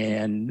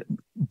 And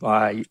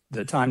by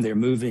the time they're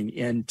moving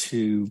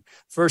into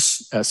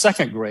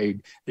second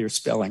grade, they're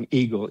spelling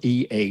eagle,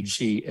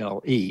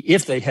 E-A-G-L-E,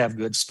 if they have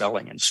good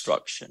spelling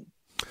instruction.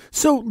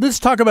 So let's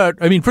talk about,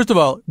 first of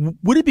all,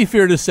 would it be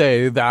fair to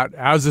say that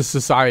as a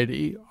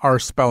society, our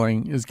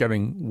spelling is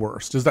getting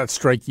worse? Does that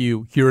strike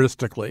you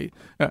heuristically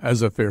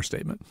as a fair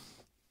statement?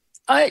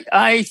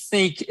 I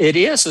think it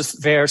is a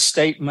fair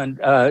statement,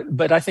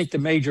 but I think the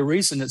major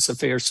reason it's a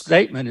fair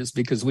statement is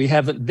because we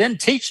haven't been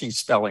teaching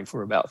spelling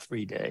for about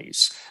 3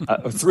 days,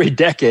 or 3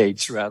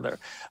 decades, rather.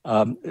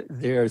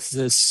 There's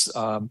this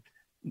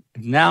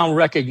now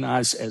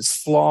recognized as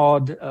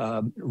flawed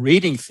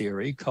reading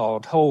theory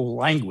called whole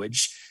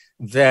language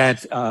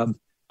that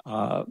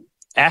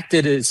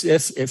acted as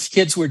if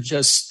kids were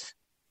just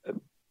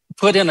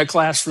put in a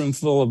classroom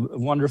full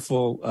of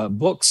wonderful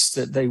books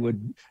that they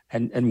would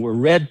and were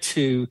read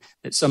to,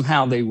 that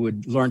somehow they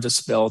would learn to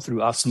spell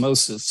through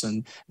osmosis.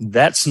 And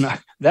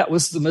that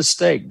was the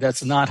mistake.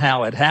 That's not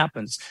how it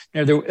happens.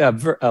 A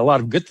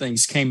lot of good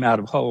things came out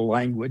of whole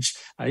language.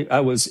 I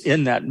was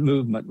in that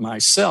movement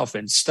myself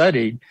and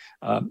studied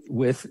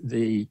with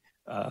the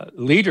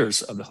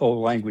leaders of the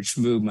whole language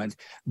movement.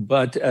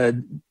 But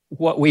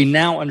what we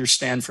now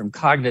understand from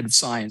cognitive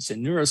science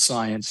and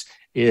neuroscience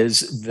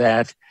is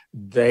that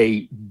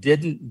they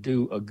didn't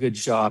do a good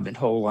job in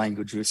whole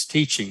languages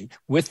teaching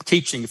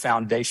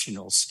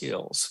foundational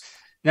skills.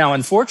 Now,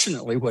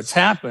 unfortunately, what's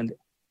happened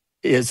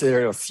is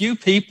there are a few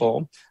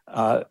people,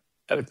 a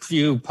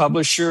few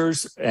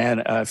publishers,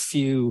 and a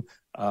few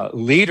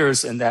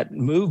leaders in that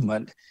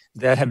movement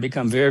that have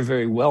become very,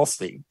 very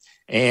wealthy.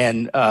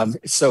 And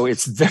so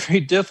it's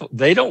very difficult.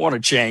 They don't want to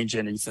change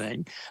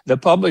anything. The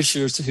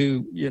publishers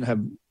who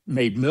have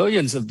made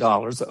millions of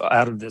dollars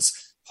out of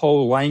this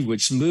whole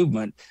language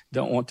movement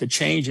don't want to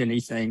change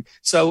anything.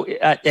 So,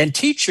 and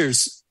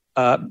teachers,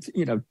 now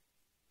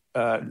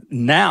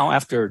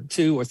after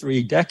 2 or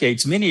 3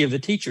 decades, many of the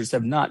teachers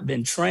have not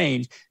been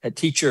trained at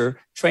teacher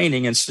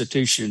training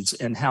institutions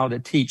in how to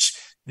teach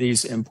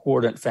these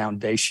important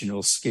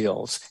foundational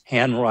skills,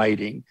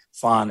 handwriting,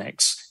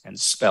 phonics, and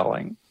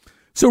spelling.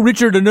 So,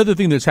 Richard, another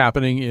thing that's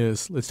happening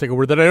is, let's take a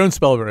word that I don't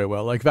spell very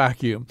well, like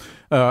vacuum.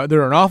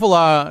 There are an awful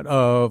lot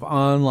of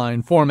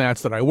online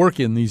formats that I work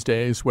in these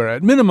days where,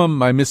 at minimum,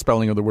 my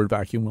misspelling of the word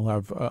vacuum will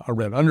have a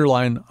red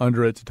underline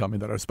under it to tell me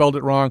that I spelled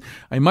it wrong.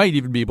 I might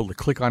even be able to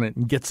click on it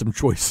and get some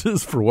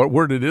choices for what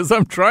word it is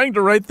I'm trying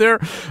to write there.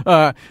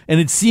 And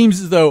it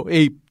seems as though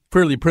a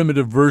fairly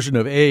primitive version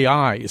of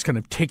AI is kind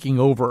of taking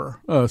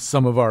over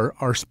some of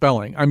our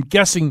spelling. I'm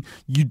guessing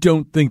you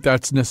don't think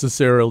that's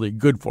necessarily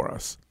good for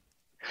us.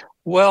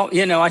 Well,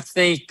 I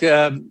think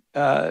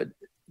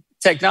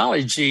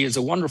technology is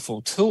a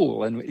wonderful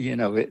tool, and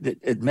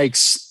it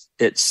makes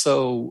it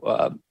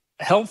so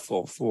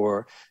helpful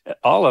for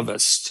all of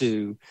us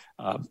to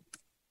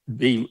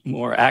be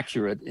more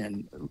accurate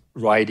in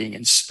writing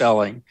and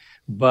spelling.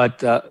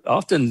 But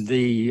often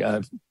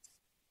the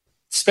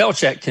spell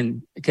check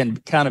can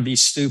kind of be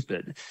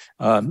stupid.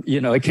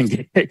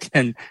 It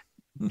can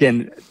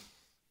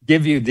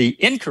give you the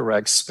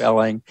incorrect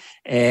spelling,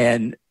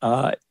 and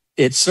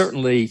it's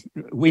certainly,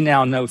 we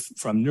now know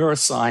from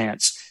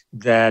neuroscience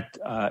that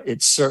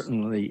it's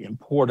certainly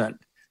important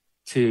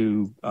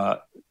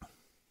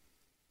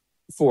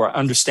for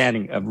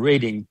understanding of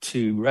reading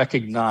to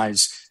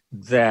recognize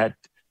that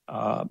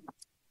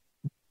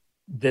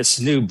this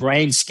new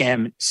brain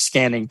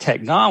scanning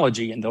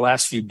technology in the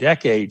last few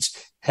decades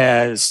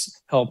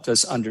has helped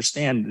us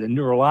understand the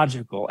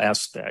neurological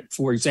aspect.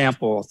 For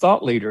example, a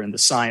thought leader in the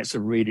science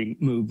of reading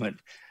movement,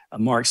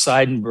 Mark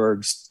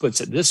Seidenberg,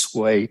 puts it this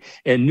way: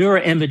 in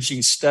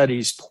neuroimaging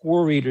studies,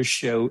 poor readers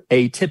show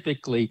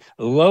atypically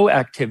low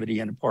activity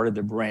in a part of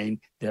the brain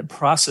that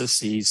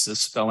processes the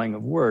spelling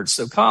of words.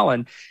 So,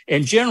 Colin,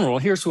 in general,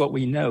 here's what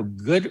we know.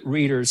 Good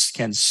readers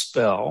can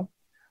spell.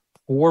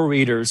 Poor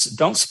readers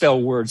don't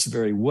spell words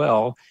very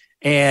well.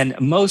 And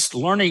most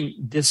learning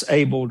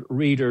disabled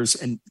readers,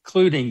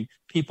 including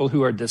people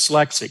who are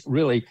dyslexic,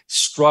 really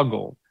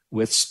struggle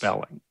with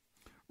spelling.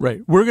 Right.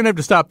 We're going to have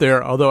to stop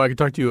there, although I could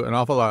talk to you an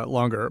awful lot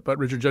longer. But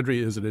Richard Gentry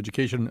is an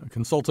education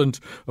consultant,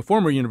 a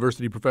former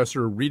university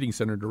professor, reading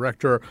center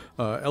director,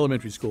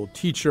 elementary school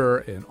teacher,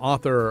 and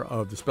author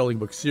of the spelling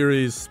book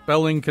series,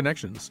 Spelling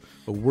Connections,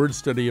 a word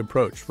study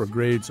approach for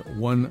grades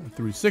 1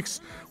 through 6.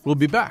 We'll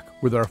be back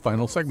with our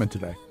final segment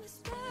today.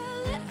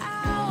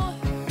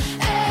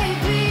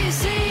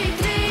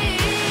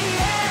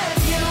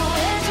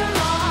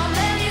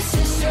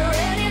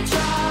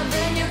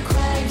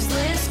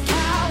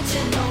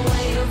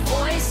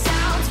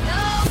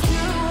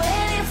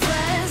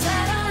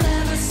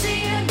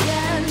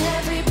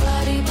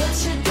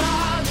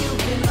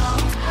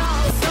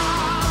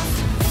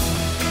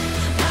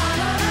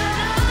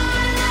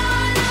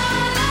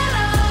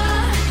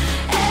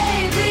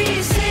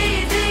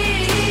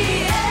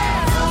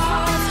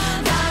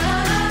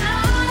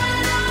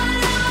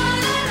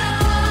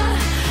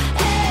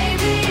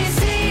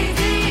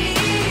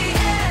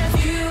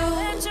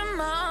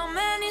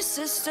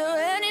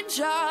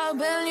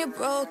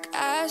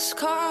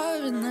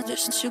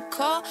 You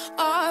call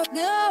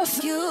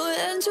off you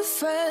and your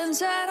friends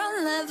that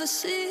I'll never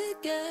see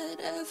again.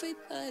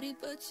 Everybody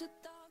but your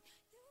dog.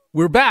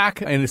 We're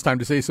back, and it's time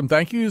to say some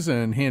thank yous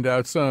and hand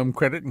out some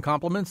credit and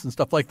compliments and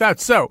stuff like that.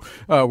 So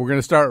we're going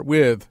to start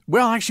with,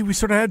 well, actually, we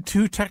sort of had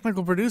two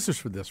technical producers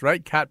for this,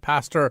 right? Kat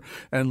Pastor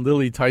and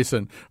Lily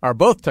Tyson are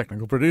both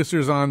technical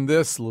producers on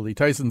this. Lily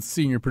Tyson's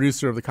senior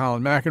producer of the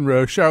Colin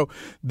McEnroe Show.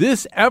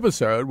 This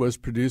episode was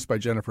produced by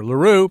Jennifer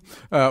LaRue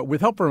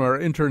with help from our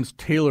interns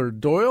Taylor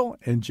Doyle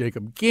and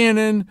Jacob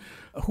Gannon.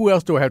 Who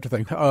else do I have to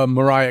thank?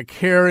 Mariah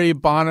Carey,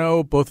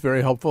 Bono, both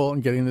very helpful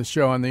in getting this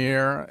show on the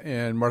air,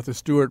 and Martha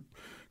Stewart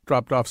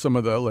dropped off some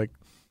of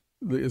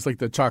it's like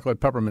the chocolate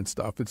peppermint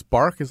stuff. It's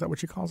bark. Is that what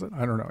she calls it?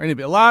 I don't know.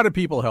 Anyway, a lot of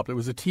people helped. It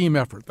was a team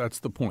effort. That's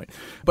the point.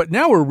 But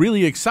now we're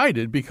really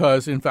excited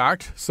because, in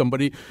fact,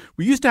 somebody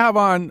we used to have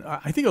on,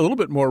 I think, a little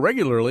bit more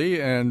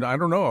regularly, and I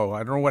don't know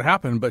what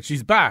happened, but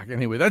she's back.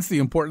 Anyway, that's the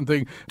important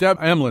thing. Deb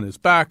Emlin is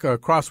back, a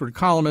crossword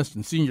columnist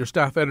and senior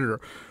staff editor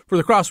for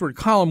the crossword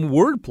column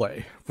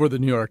Wordplay for the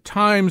New York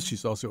Times.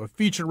 She's also a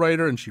feature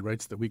writer, and she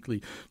writes the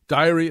weekly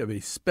Diary of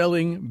a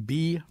Spelling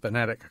Bee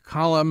Fanatic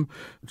column.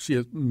 She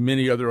has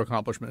many other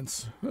accomplishments.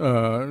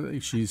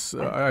 She's,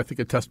 I think,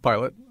 a test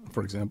pilot,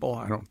 for example.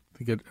 I don't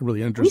think it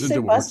really enters into it.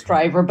 We say bus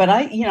driver, but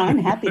I'm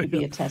happy to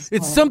be a test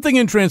pilot. It's something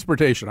in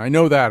transportation. I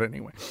know that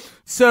anyway.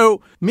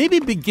 So maybe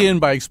begin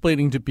by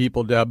explaining to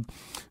people, Deb,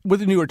 what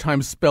the New York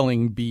Times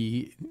Spelling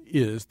Bee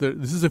is.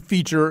 This is a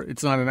feature.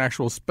 It's not an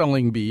actual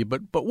spelling bee,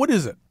 but what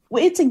is it?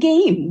 Well, it's a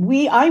game.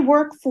 I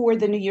work for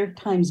the New York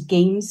Times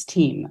games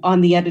team on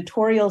the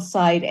editorial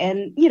side.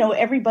 And,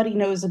 everybody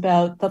knows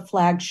about the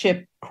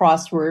flagship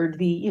crossword,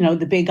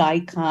 the big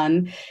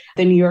icon,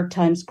 the New York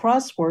Times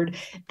crossword.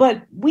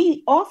 But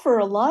we offer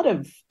a lot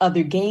of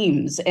other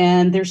games,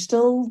 and there's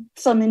still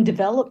some in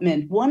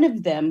development. One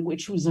of them,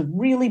 which was a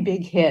really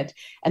big hit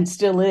and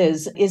still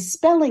is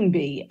Spelling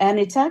Bee. And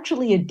it's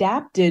actually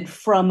adapted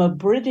from a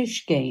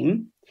British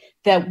game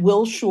that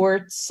Will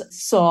Shortz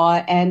saw,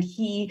 and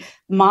he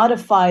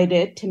modified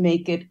it to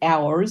make it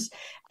ours.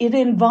 It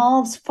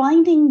involves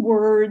finding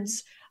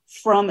words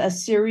from a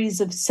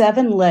series of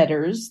 7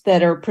 letters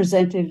that are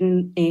presented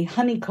in a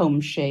honeycomb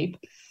shape.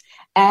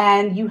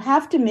 And you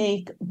have to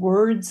make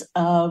words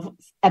of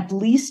at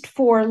least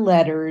 4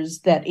 letters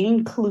that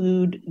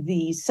include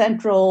the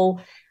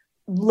central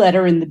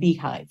letter in the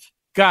beehive.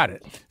 Got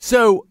it.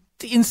 So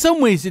in some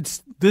ways,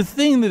 it's the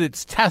thing that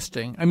it's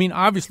testing. I mean,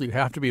 obviously, you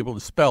have to be able to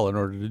spell in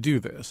order to do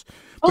this.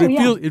 But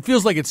it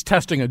feels like it's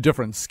testing a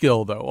different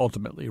skill, though,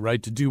 ultimately,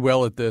 right? To do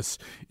well at this,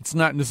 it's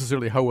not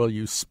necessarily how well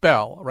you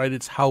spell, right?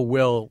 It's how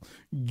well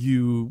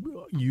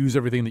you use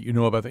everything that you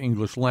know about the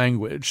English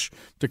language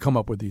to come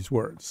up with these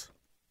words.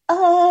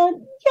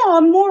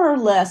 Yeah, more or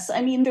less.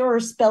 I mean, there are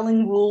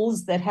spelling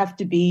rules that have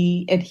to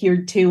be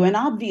adhered to. And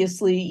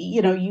obviously,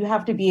 you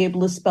have to be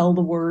able to spell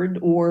the word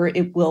or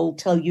it will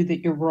tell you that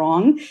you're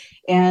wrong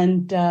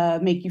and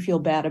make you feel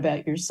bad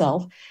about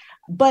yourself.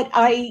 But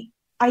I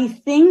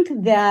think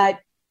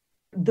that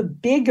the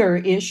bigger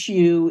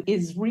issue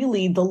is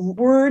really the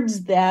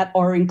words that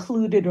are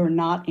included or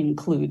not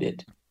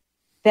included.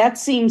 That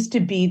seems to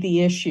be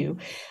the issue.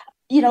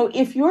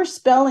 If you're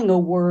spelling a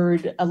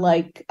word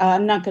like,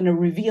 I'm not going to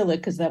reveal it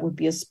because that would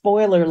be a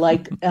spoiler,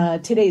 like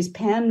today's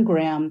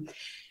pangram,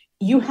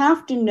 you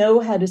have to know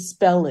how to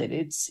spell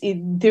it.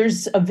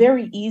 There's a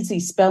very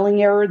easy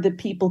spelling error that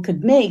people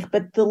could make,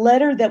 but the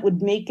letter that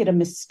would make it a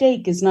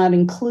mistake is not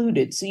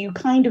included. So you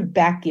kind of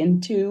back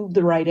into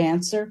the right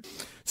answer.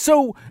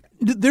 So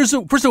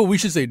first of all, we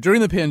should say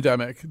during the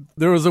pandemic,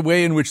 there was a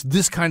way in which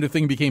this kind of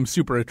thing became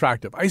super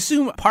attractive. I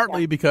assume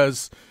partly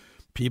because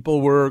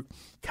people were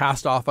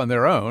cast off on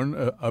their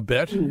own a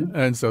bit. Mm-hmm.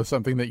 And so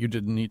something that you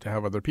didn't need to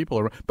have other people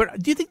around.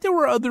 But do you think there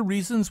were other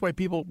reasons why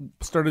people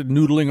started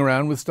noodling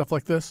around with stuff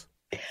like this?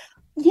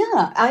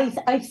 Yeah,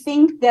 I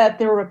think that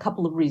there were a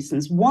couple of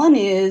reasons. One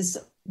is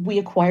we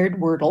acquired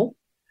Wordle,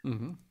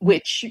 mm-hmm.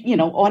 which,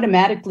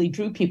 automatically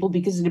drew people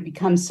because it had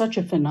become such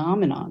a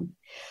phenomenon.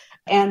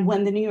 And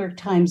when the New York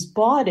Times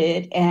bought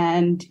it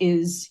and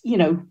is,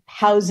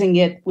 housing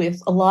it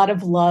with a lot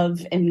of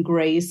love and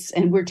grace,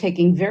 and we're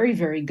taking very,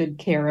 very good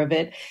care of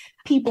it,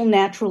 people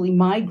naturally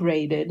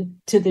migrated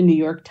to the New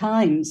York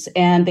Times,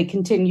 and they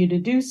continue to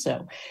do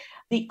so.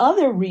 The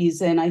other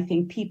reason I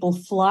think people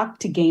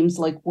flocked to games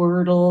like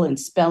Wordle and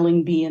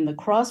Spelling Bee and the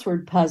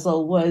crossword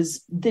puzzle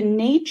was the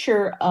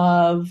nature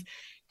of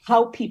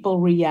how people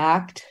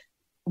react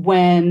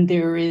when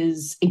there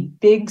is a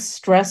big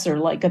stressor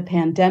like a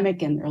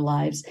pandemic in their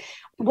lives.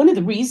 One of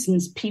the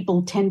reasons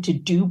people tend to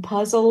do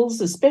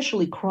puzzles,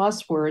 especially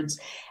crosswords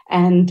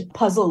and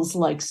puzzles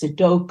like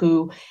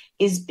Sudoku,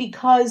 is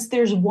because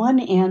there's one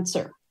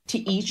answer to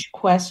each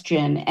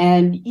question.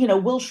 And,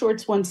 Will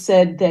Shortz once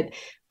said that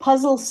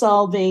puzzle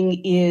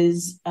solving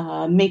is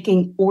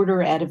making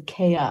order out of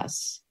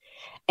chaos.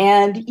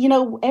 And,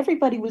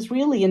 everybody was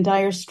really in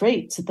dire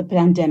straits at the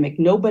pandemic.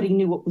 Nobody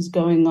knew what was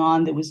going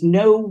on. There was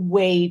no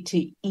way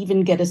to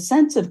even get a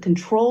sense of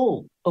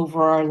control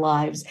over our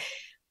lives.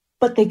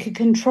 But they could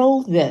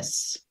control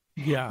this.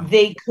 Yeah.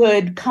 They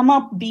could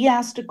be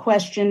asked a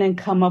question and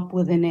come up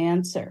with an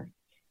answer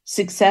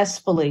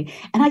successfully.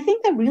 And I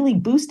think that really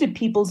boosted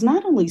people's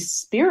not only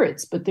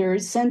spirits, but their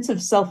sense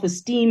of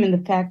self-esteem and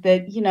the fact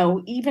that,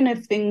 even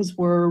if things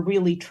were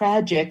really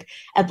tragic,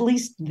 at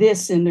least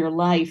this in their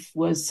life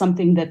was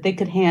something that they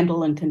could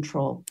handle and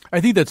control. I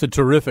think that's a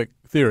terrific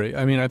theory.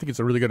 I mean, I think it's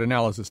a really good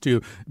analysis,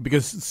 too,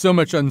 because so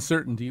much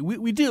uncertainty.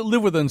 We do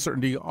live with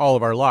uncertainty all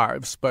of our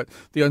lives, but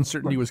the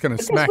uncertainty was kind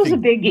of smacking. This was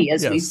a biggie,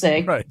 as we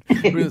say. Right.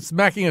 It's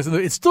smacking us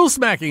it's still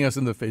smacking us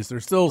in the face.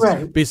 There's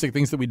still basic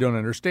things that we don't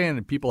understand,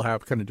 and people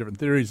have kind of different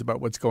theories about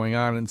what's going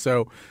on. And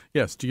so,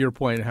 yes, to your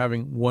point,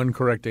 having one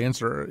correct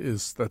answer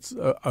that's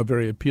a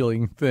very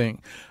appealing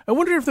thing. I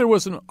wonder if there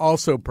wasn't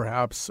also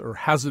perhaps, or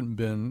hasn't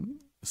been,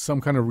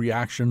 some kind of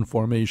reaction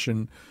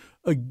formation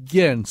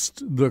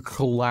against the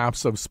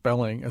collapse of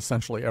spelling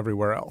essentially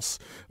everywhere else.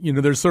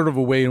 There's sort of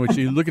a way in which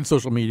you look at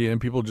social media and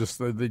people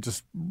they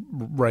just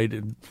write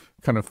it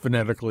kind of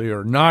phonetically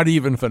or not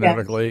even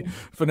phonetically. Yes.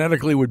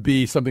 Phonetically would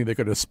be something they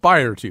could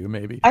aspire to,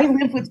 maybe. I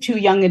live with 2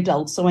 young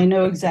adults, so I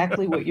know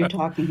exactly what you're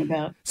talking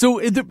about.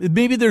 So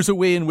maybe there's a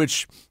way in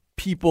which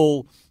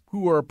people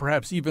who are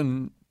perhaps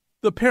even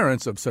the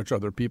parents of such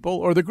other people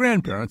or the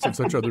grandparents of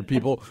such other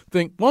people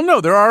think, well,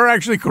 no, there are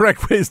actually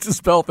correct ways to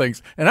spell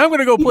things. And I'm going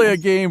to go play a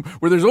game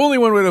where there's only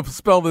one way to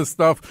spell this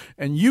stuff.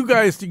 And you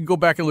guys can go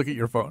back and look at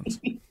your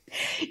phones.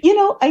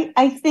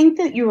 I think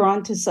that you're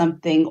onto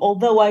something,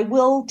 although I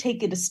will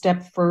take it a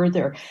step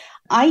further.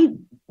 I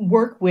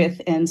work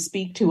with and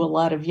speak to a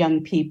lot of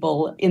young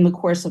people in the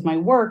course of my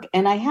work.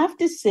 And I have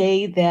to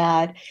say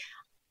that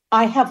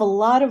I have a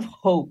lot of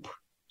hope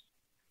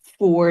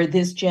for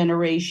this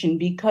generation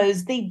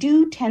because they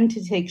do tend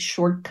to take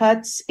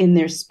shortcuts in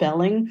their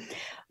spelling,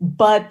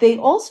 but they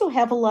also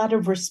have a lot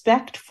of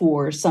respect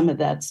for some of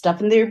that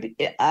stuff. And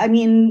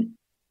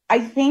I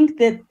think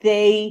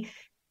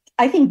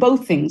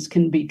both things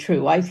can be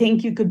true. I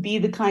think you could be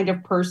the kind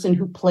of person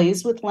who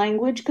plays with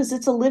language because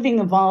it's a living,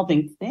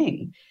 evolving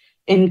thing,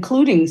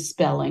 including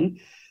spelling,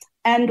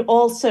 and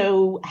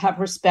also have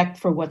respect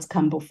for what's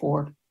come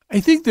before. I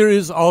think there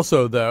is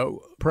also,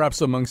 though,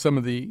 perhaps among some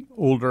of the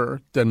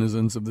older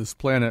denizens of this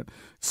planet,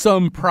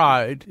 some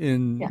pride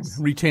in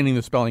retaining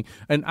the spelling.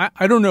 And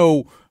I don't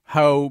know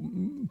how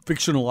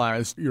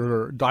fictionalized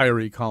your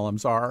diary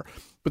columns are,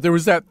 but there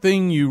was that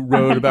thing you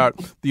wrote about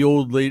the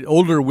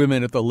older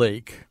women at the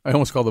lake. I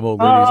almost called them old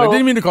ladies. I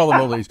didn't mean to call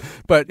them old ladies.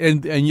 But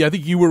and I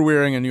think you were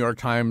wearing a New York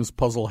Times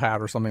puzzle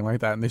hat or something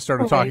like that, and they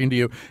started talking to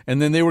you,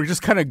 and then they were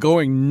just kind of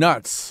going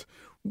nuts.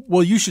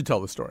 Well, you should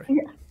tell the story.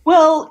 Yeah.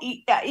 Well,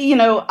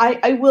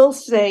 I will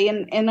say,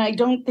 and I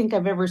don't think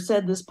I've ever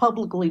said this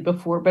publicly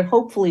before, but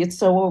hopefully it's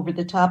so over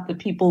the top that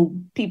people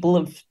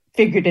have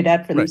figured it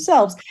out for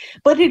themselves.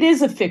 But it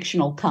is a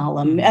fictional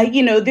column.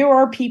 There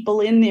are people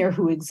in there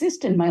who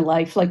exist in my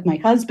life, like my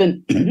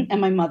husband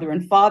and my mother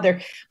and father,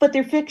 but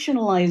they're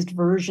fictionalized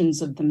versions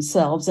of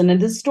themselves.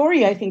 And the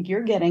story I think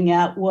you're getting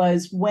at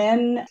was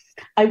when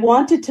I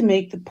wanted to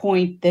make the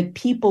point that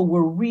people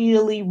were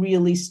really,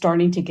 really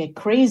starting to get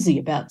crazy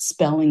about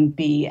spelling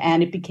bee,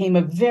 and it became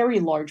a very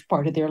large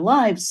part of their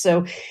lives.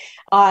 So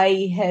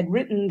I had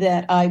written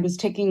that I was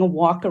taking a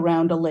walk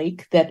around a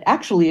lake that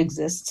actually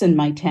exists in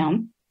my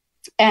town.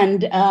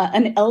 And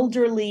an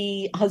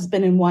elderly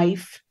husband and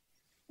wife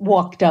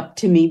walked up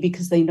to me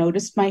because they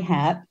noticed my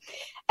hat.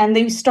 And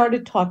they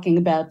started talking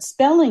about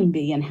spelling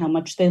bee and how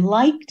much they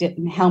liked it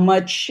and how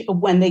much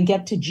when they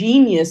get to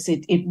Genius,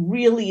 it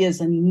really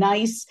is a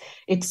nice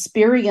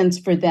experience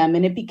for them.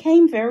 And it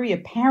became very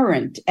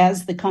apparent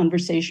as the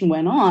conversation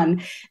went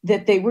on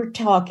that they were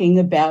talking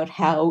about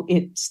how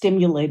it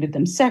stimulated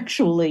them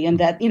sexually and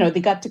that,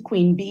 they got to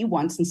Queen Bee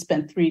once and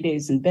spent 3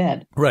 days in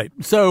bed. Right.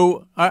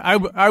 So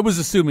I was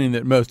assuming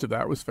that most of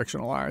that was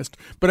fictionalized.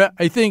 But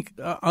I think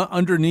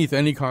underneath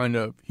any kind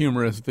of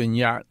humorous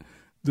vignette,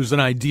 there's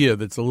an idea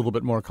that's a little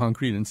bit more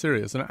concrete and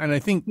serious. And I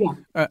think,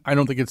 I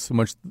don't think it's so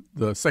much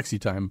the sexy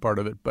time part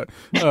of it, but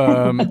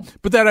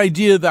but that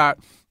idea that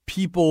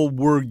people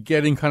were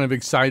getting kind of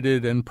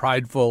excited and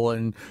prideful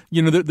and,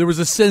 there was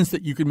a sense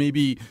that you could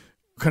maybe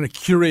kind of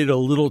curate a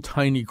little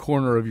tiny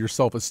corner of your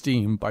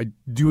self-esteem by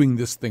doing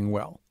this thing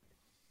well.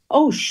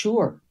 Oh,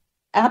 sure.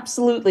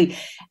 Absolutely.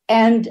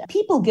 And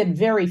people get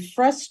very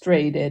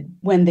frustrated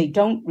when they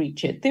don't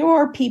reach it. There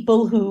are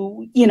people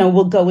who,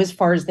 will go as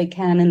far as they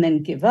can and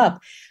then give up.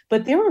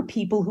 But there are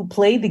people who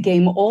play the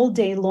game all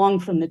day long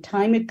from the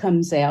time it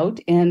comes out.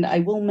 And I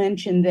will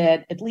mention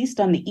that at least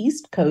on the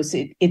East Coast,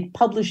 it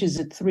publishes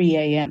at 3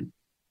 a.m.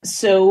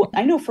 So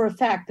I know for a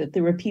fact that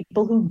there are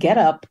people who get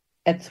up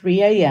at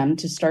 3 a.m.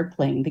 to start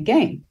playing the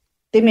game.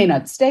 They may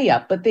not stay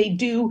up, but they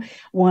do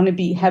want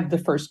to have the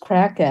first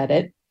crack at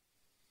it.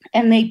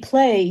 And they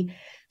play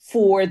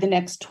for the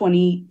next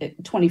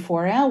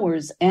 24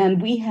 hours.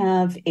 And we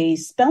have a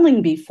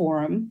spelling bee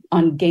forum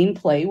on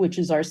Gameplay, which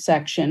is our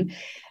section,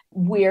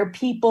 where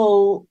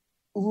people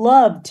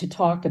love to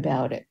talk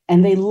about it.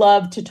 And they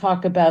love to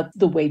talk about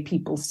the way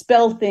people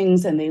spell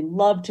things. And they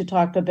love to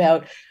talk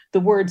about the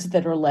words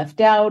that are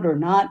left out or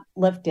not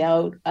left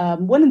out.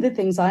 One of the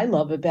things I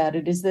love about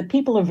it is that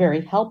people are very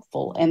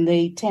helpful and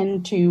they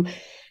tend to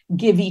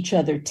give each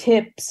other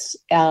tips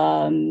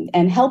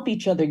and help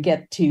each other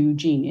get to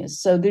Genius.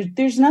 So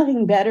there's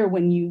nothing better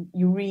when you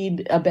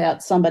read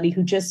about somebody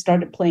who just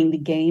started playing the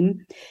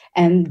game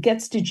and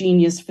gets to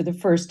Genius for the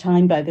first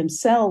time by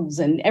themselves,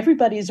 and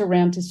everybody's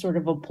around to sort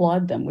of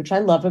applaud them, which I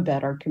love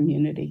about our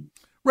community.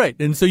 Right.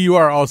 And so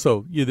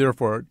you're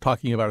therefore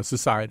talking about a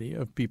society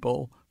of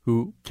people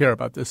who care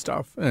about this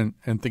stuff and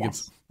think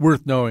it's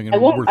worth knowing. And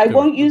I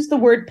won't use the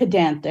word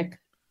pedantic.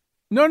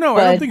 No, I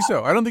don't think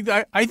so.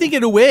 I think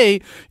in a way,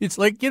 it's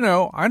like,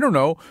 I don't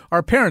know,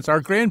 our parents, our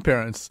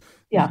grandparents,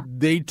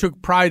 they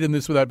took pride in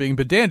this without being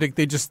pedantic.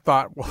 They just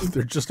thought, well,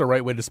 there's just a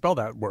right way to spell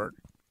that word.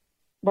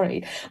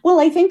 Right. Well,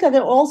 I think that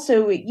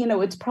also,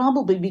 it's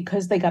probably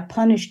because they got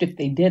punished if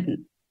they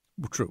didn't.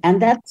 True. And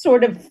that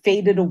sort of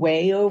faded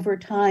away over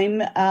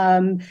time.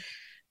 I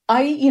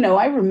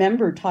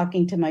remember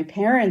talking to my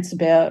parents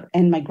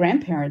and my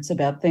grandparents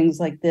about things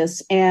like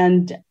this.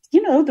 And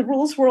the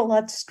rules were a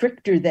lot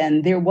stricter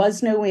then. There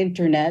was no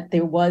internet.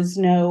 There was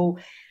no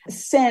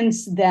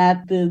sense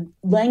that the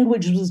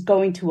language was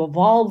going to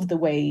evolve the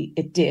way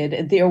it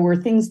did. There were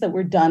things that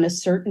were done a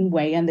certain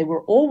way, and they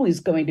were always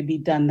going to be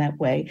done that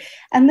way.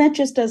 And that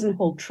just doesn't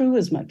hold true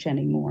as much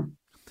anymore.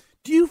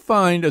 Do you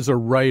find as a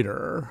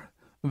writer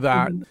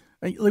that,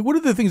 like, one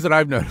of the things that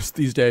I've noticed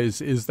these days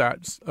is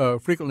that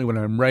frequently when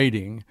I'm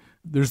writing,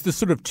 there's this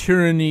sort of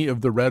tyranny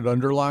of the red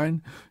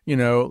underline,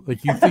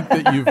 like you think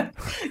that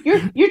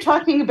you're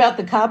talking about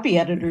the copy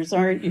editors,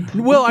 aren't you?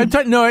 Well, I'm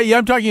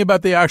talking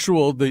about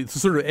the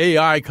sort of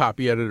AI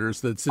copy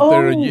editors that sit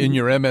there in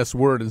your MS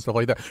Word and stuff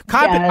like that.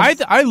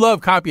 I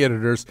love copy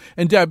editors,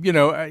 and Deb,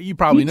 you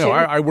probably know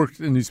I worked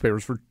in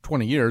newspapers for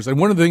 20 years, and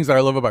one of the things that I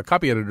love about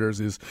copy editors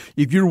is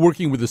if you're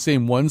working with the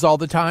same ones all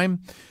the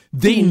time,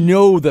 they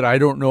know that I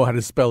don't know how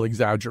to spell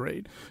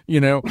exaggerate,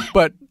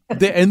 but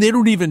And they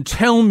don't even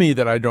tell me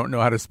that I don't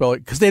know how to spell it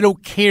because they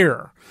don't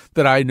care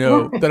that I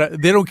know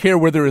they don't care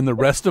whether in the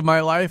rest of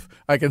my life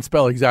I can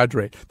spell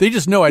exaggerate. They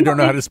just know I don't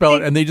know how to spell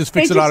it, and they just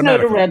fix it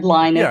automatically. They just know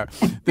to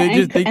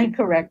redline it and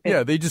correct it.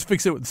 Yeah, they just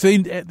fix it.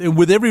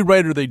 With every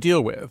writer they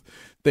deal with,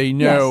 they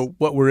know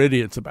what we're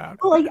idiots about.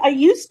 Well, I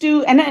used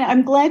to, and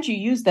I'm glad you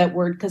used that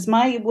word, because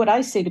what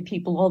I say to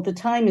people all the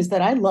time is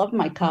that I love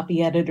my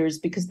copy editors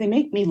because they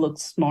make me look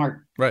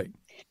smart. Right.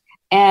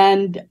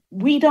 And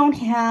we don't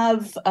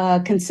have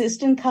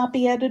consistent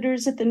copy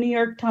editors at the New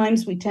York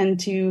Times. We tend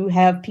to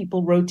have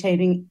people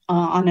rotating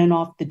on and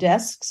off the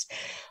desks.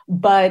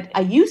 But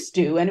I used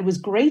to, and it was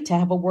great to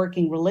have a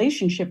working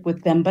relationship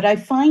with them. But I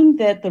find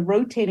that the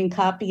rotating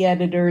copy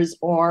editors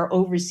are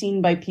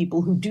overseen by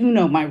people who do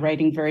know my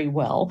writing very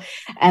well.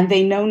 And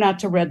they know not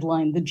to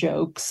redline the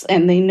jokes.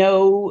 And they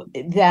know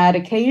that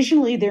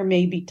occasionally there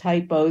may be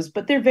typos,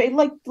 but they're very,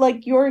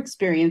 like your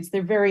experience,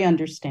 they're very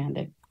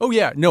understanding. Oh,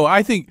 yeah. No,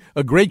 I think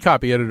a great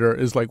copy editor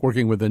is like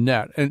working with a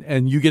net.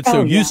 And you get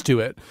so used to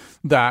it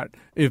that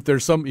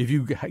if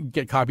you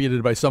get copy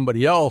edited by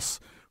somebody else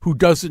who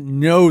doesn't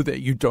know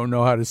that you don't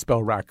know how to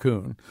spell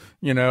raccoon,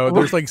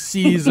 there's like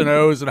C's and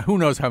O's and who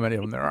knows how many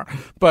of them there are.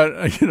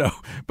 But,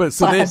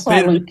 so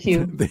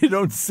they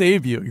don't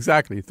save you.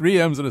 Exactly. 3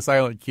 M's and a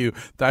silent Q.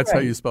 That's how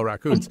you spell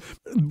raccoons.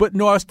 But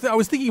no, I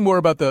was thinking more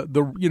about the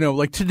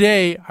like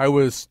today I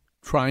was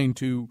trying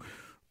to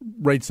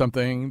write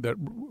something that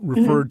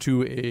referred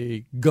to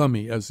a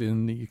gummy, as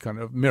in the kind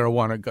of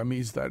marijuana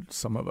gummies that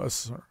some of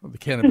us, or the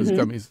cannabis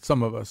gummies,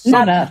 some of us,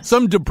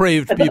 some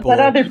depraved people, but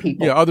other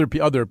people,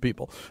 other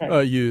people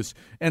use.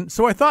 And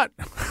so I thought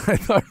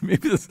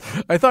maybe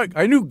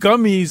I knew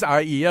gummies,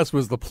 IES,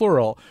 was the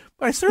plural.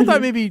 But I sort of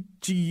thought maybe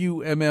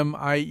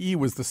GUMMIE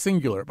was the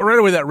singular. But right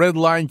away that red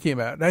line came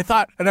out.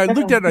 And I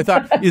looked at it and I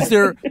thought,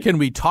 can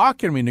we talk?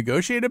 Can we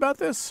negotiate about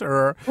this?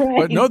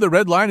 But no, the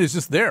red line is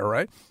just there,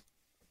 right?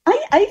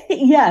 I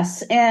think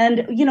yes.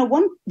 And,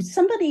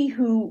 somebody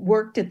who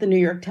worked at the New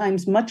York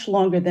Times much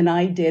longer than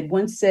I did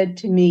once said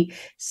to me,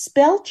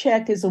 spell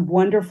check is a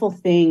wonderful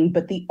thing,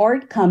 but the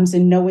art comes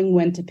in knowing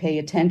when to pay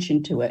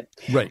attention to it.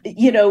 Right.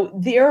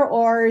 There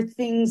are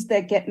things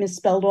that get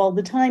misspelled all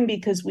the time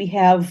because we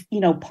have,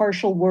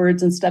 partial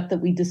words and stuff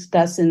that we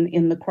discuss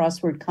in the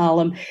crossword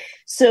column.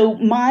 So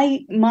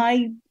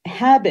my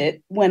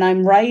habit when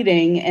I'm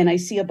writing and I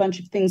see a bunch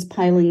of things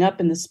piling up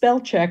in the spell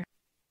check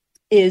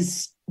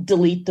is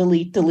delete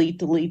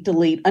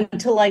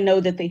until I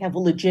know that they have a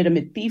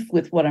legitimate beef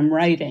with what I'm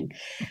writing.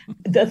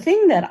 The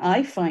thing that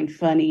I find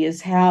funny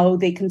is how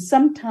they can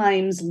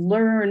sometimes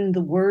learn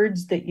the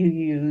words that you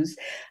use.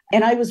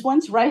 And I was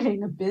once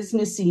writing a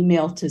business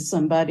email to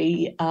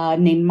somebody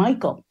named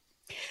Michael.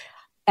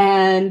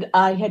 And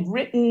I had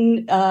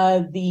written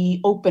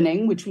the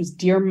opening, which was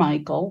Dear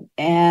Michael,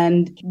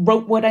 and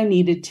wrote what I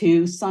needed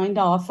to, signed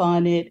off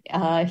on it,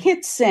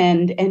 hit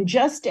send. And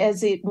just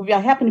as I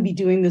happened to be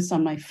doing this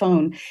on my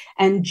phone.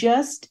 And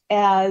just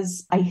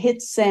as I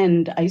hit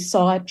send, I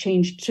saw it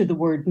changed to the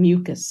word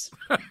mucus.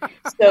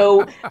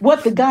 So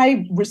what the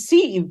guy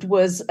received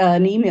was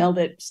an email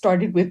that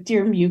started with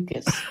Dear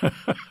Mucus.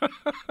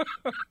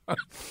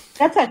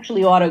 That's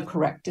actually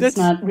autocorrect. It's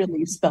not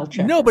really spell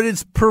check. No, but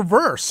it's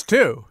perverse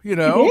too. It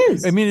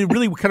is. I mean, it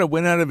really kind of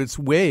went out of its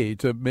way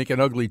to make an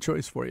ugly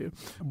choice for you.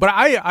 But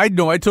I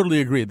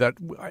totally agree that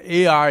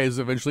AI is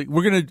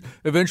we're going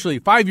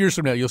to 5 years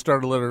from now, you'll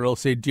start a letter, it'll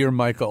say, Dear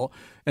Michael,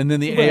 and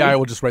then the AI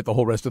will just write the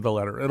whole rest of the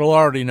letter. It'll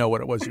already know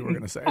what it was you were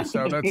going to say.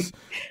 So that's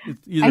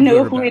I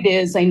know who it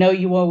is. I know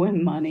you owe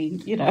him money,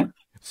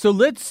 So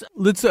let's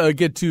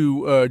get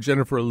to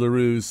Jennifer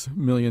LaRue's $1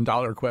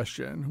 million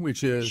question,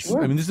 which is,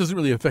 Sure. I mean, this doesn't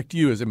really affect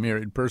you as a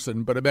married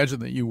person, but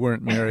imagine that you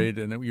weren't married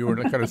and you were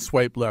in a kind of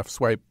swipe left,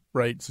 swipe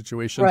right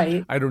situation.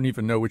 Right. I don't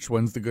even know which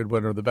one's the good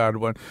one or the bad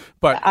one.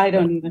 But I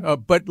don't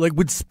even. But like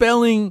with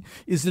spelling,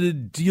 is it a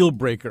deal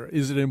breaker?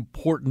 Is it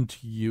important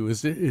to you?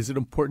 Is it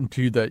important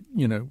to you that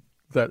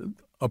that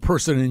a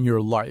person in your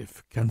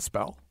life can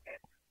spell?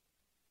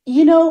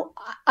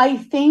 I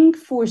think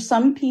for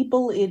some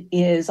people it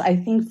is. I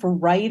think for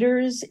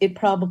writers, it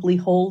probably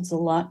holds a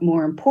lot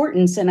more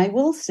importance. And I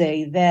will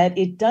say that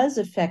it does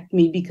affect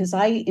me because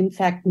I, in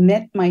fact,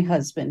 met my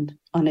husband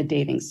on a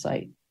dating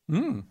site.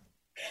 Mm.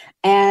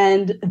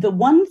 And the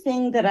one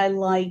thing that I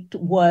liked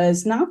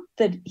was not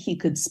that he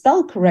could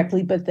spell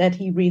correctly, but that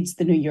he reads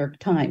the New York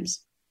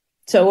Times.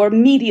 So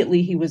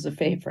immediately he was a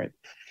favorite.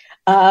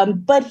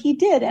 But he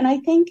did. And I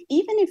think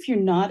even if you're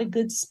not a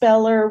good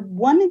speller,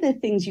 one of the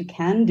things you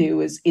can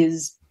do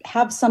is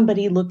have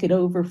somebody look it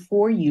over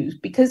for you,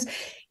 because,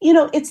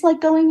 it's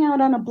like going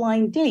out on a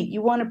blind date.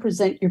 You want to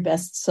present your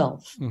best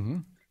self. Mm-hmm.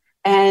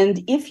 And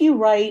if you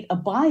write a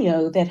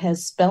bio that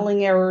has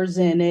spelling errors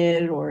in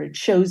it, or it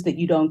shows that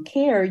you don't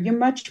care, you're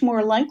much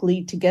more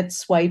likely to get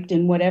swiped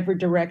in whatever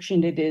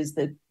direction it is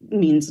that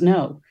means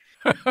no.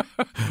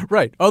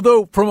 Right.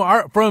 Although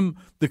from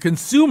the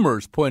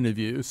consumer's point of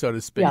view, so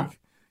to speak,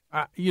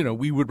 Yeah.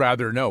 we would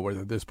rather know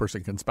whether this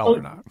person can spell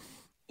or not.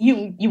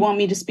 You want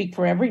me to speak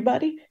for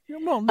everybody?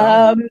 Well,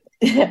 no.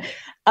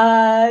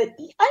 I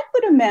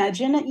would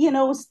imagine,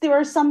 there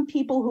are some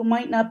people who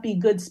might not be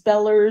good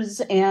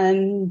spellers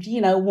and,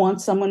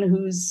 want someone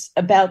who's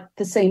about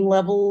the same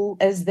level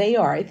as they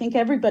are. I think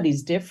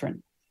everybody's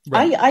different.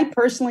 Right. I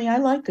personally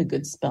like a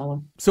good speller.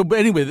 So, but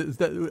anyway,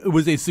 it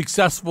was a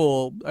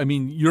successful,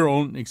 your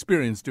own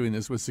experience doing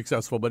this was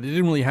successful, but it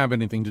didn't really have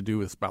anything to do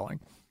with spelling,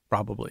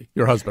 probably.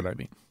 Your husband, I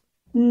mean.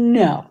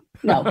 No,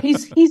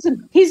 he's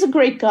a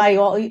great guy,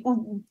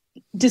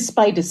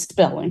 despite his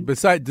spelling.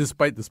 Despite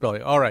the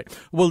spelling. All right.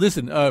 Well,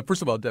 listen,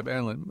 first of all, Deb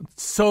Amlin,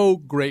 so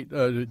great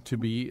to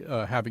be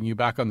having you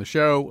back on the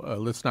show.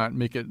 Let's not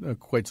make it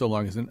quite so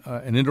long as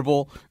an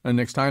interval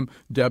next time.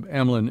 Deb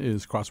Amlin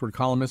is crossword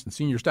columnist and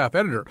senior staff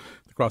editor,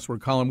 the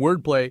crossword column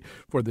Wordplay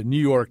for the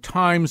New York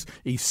Times.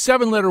 A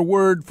 7-letter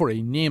word for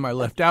a name I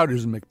left out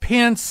is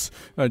McPants.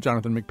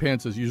 Jonathan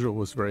McPants, as usual,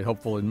 was very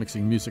helpful in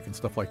mixing music and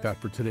stuff like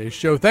that for today's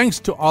show. Thanks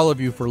to all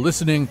of you for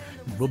listening.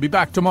 We'll be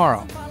back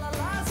tomorrow.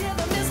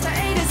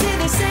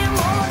 Say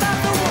more.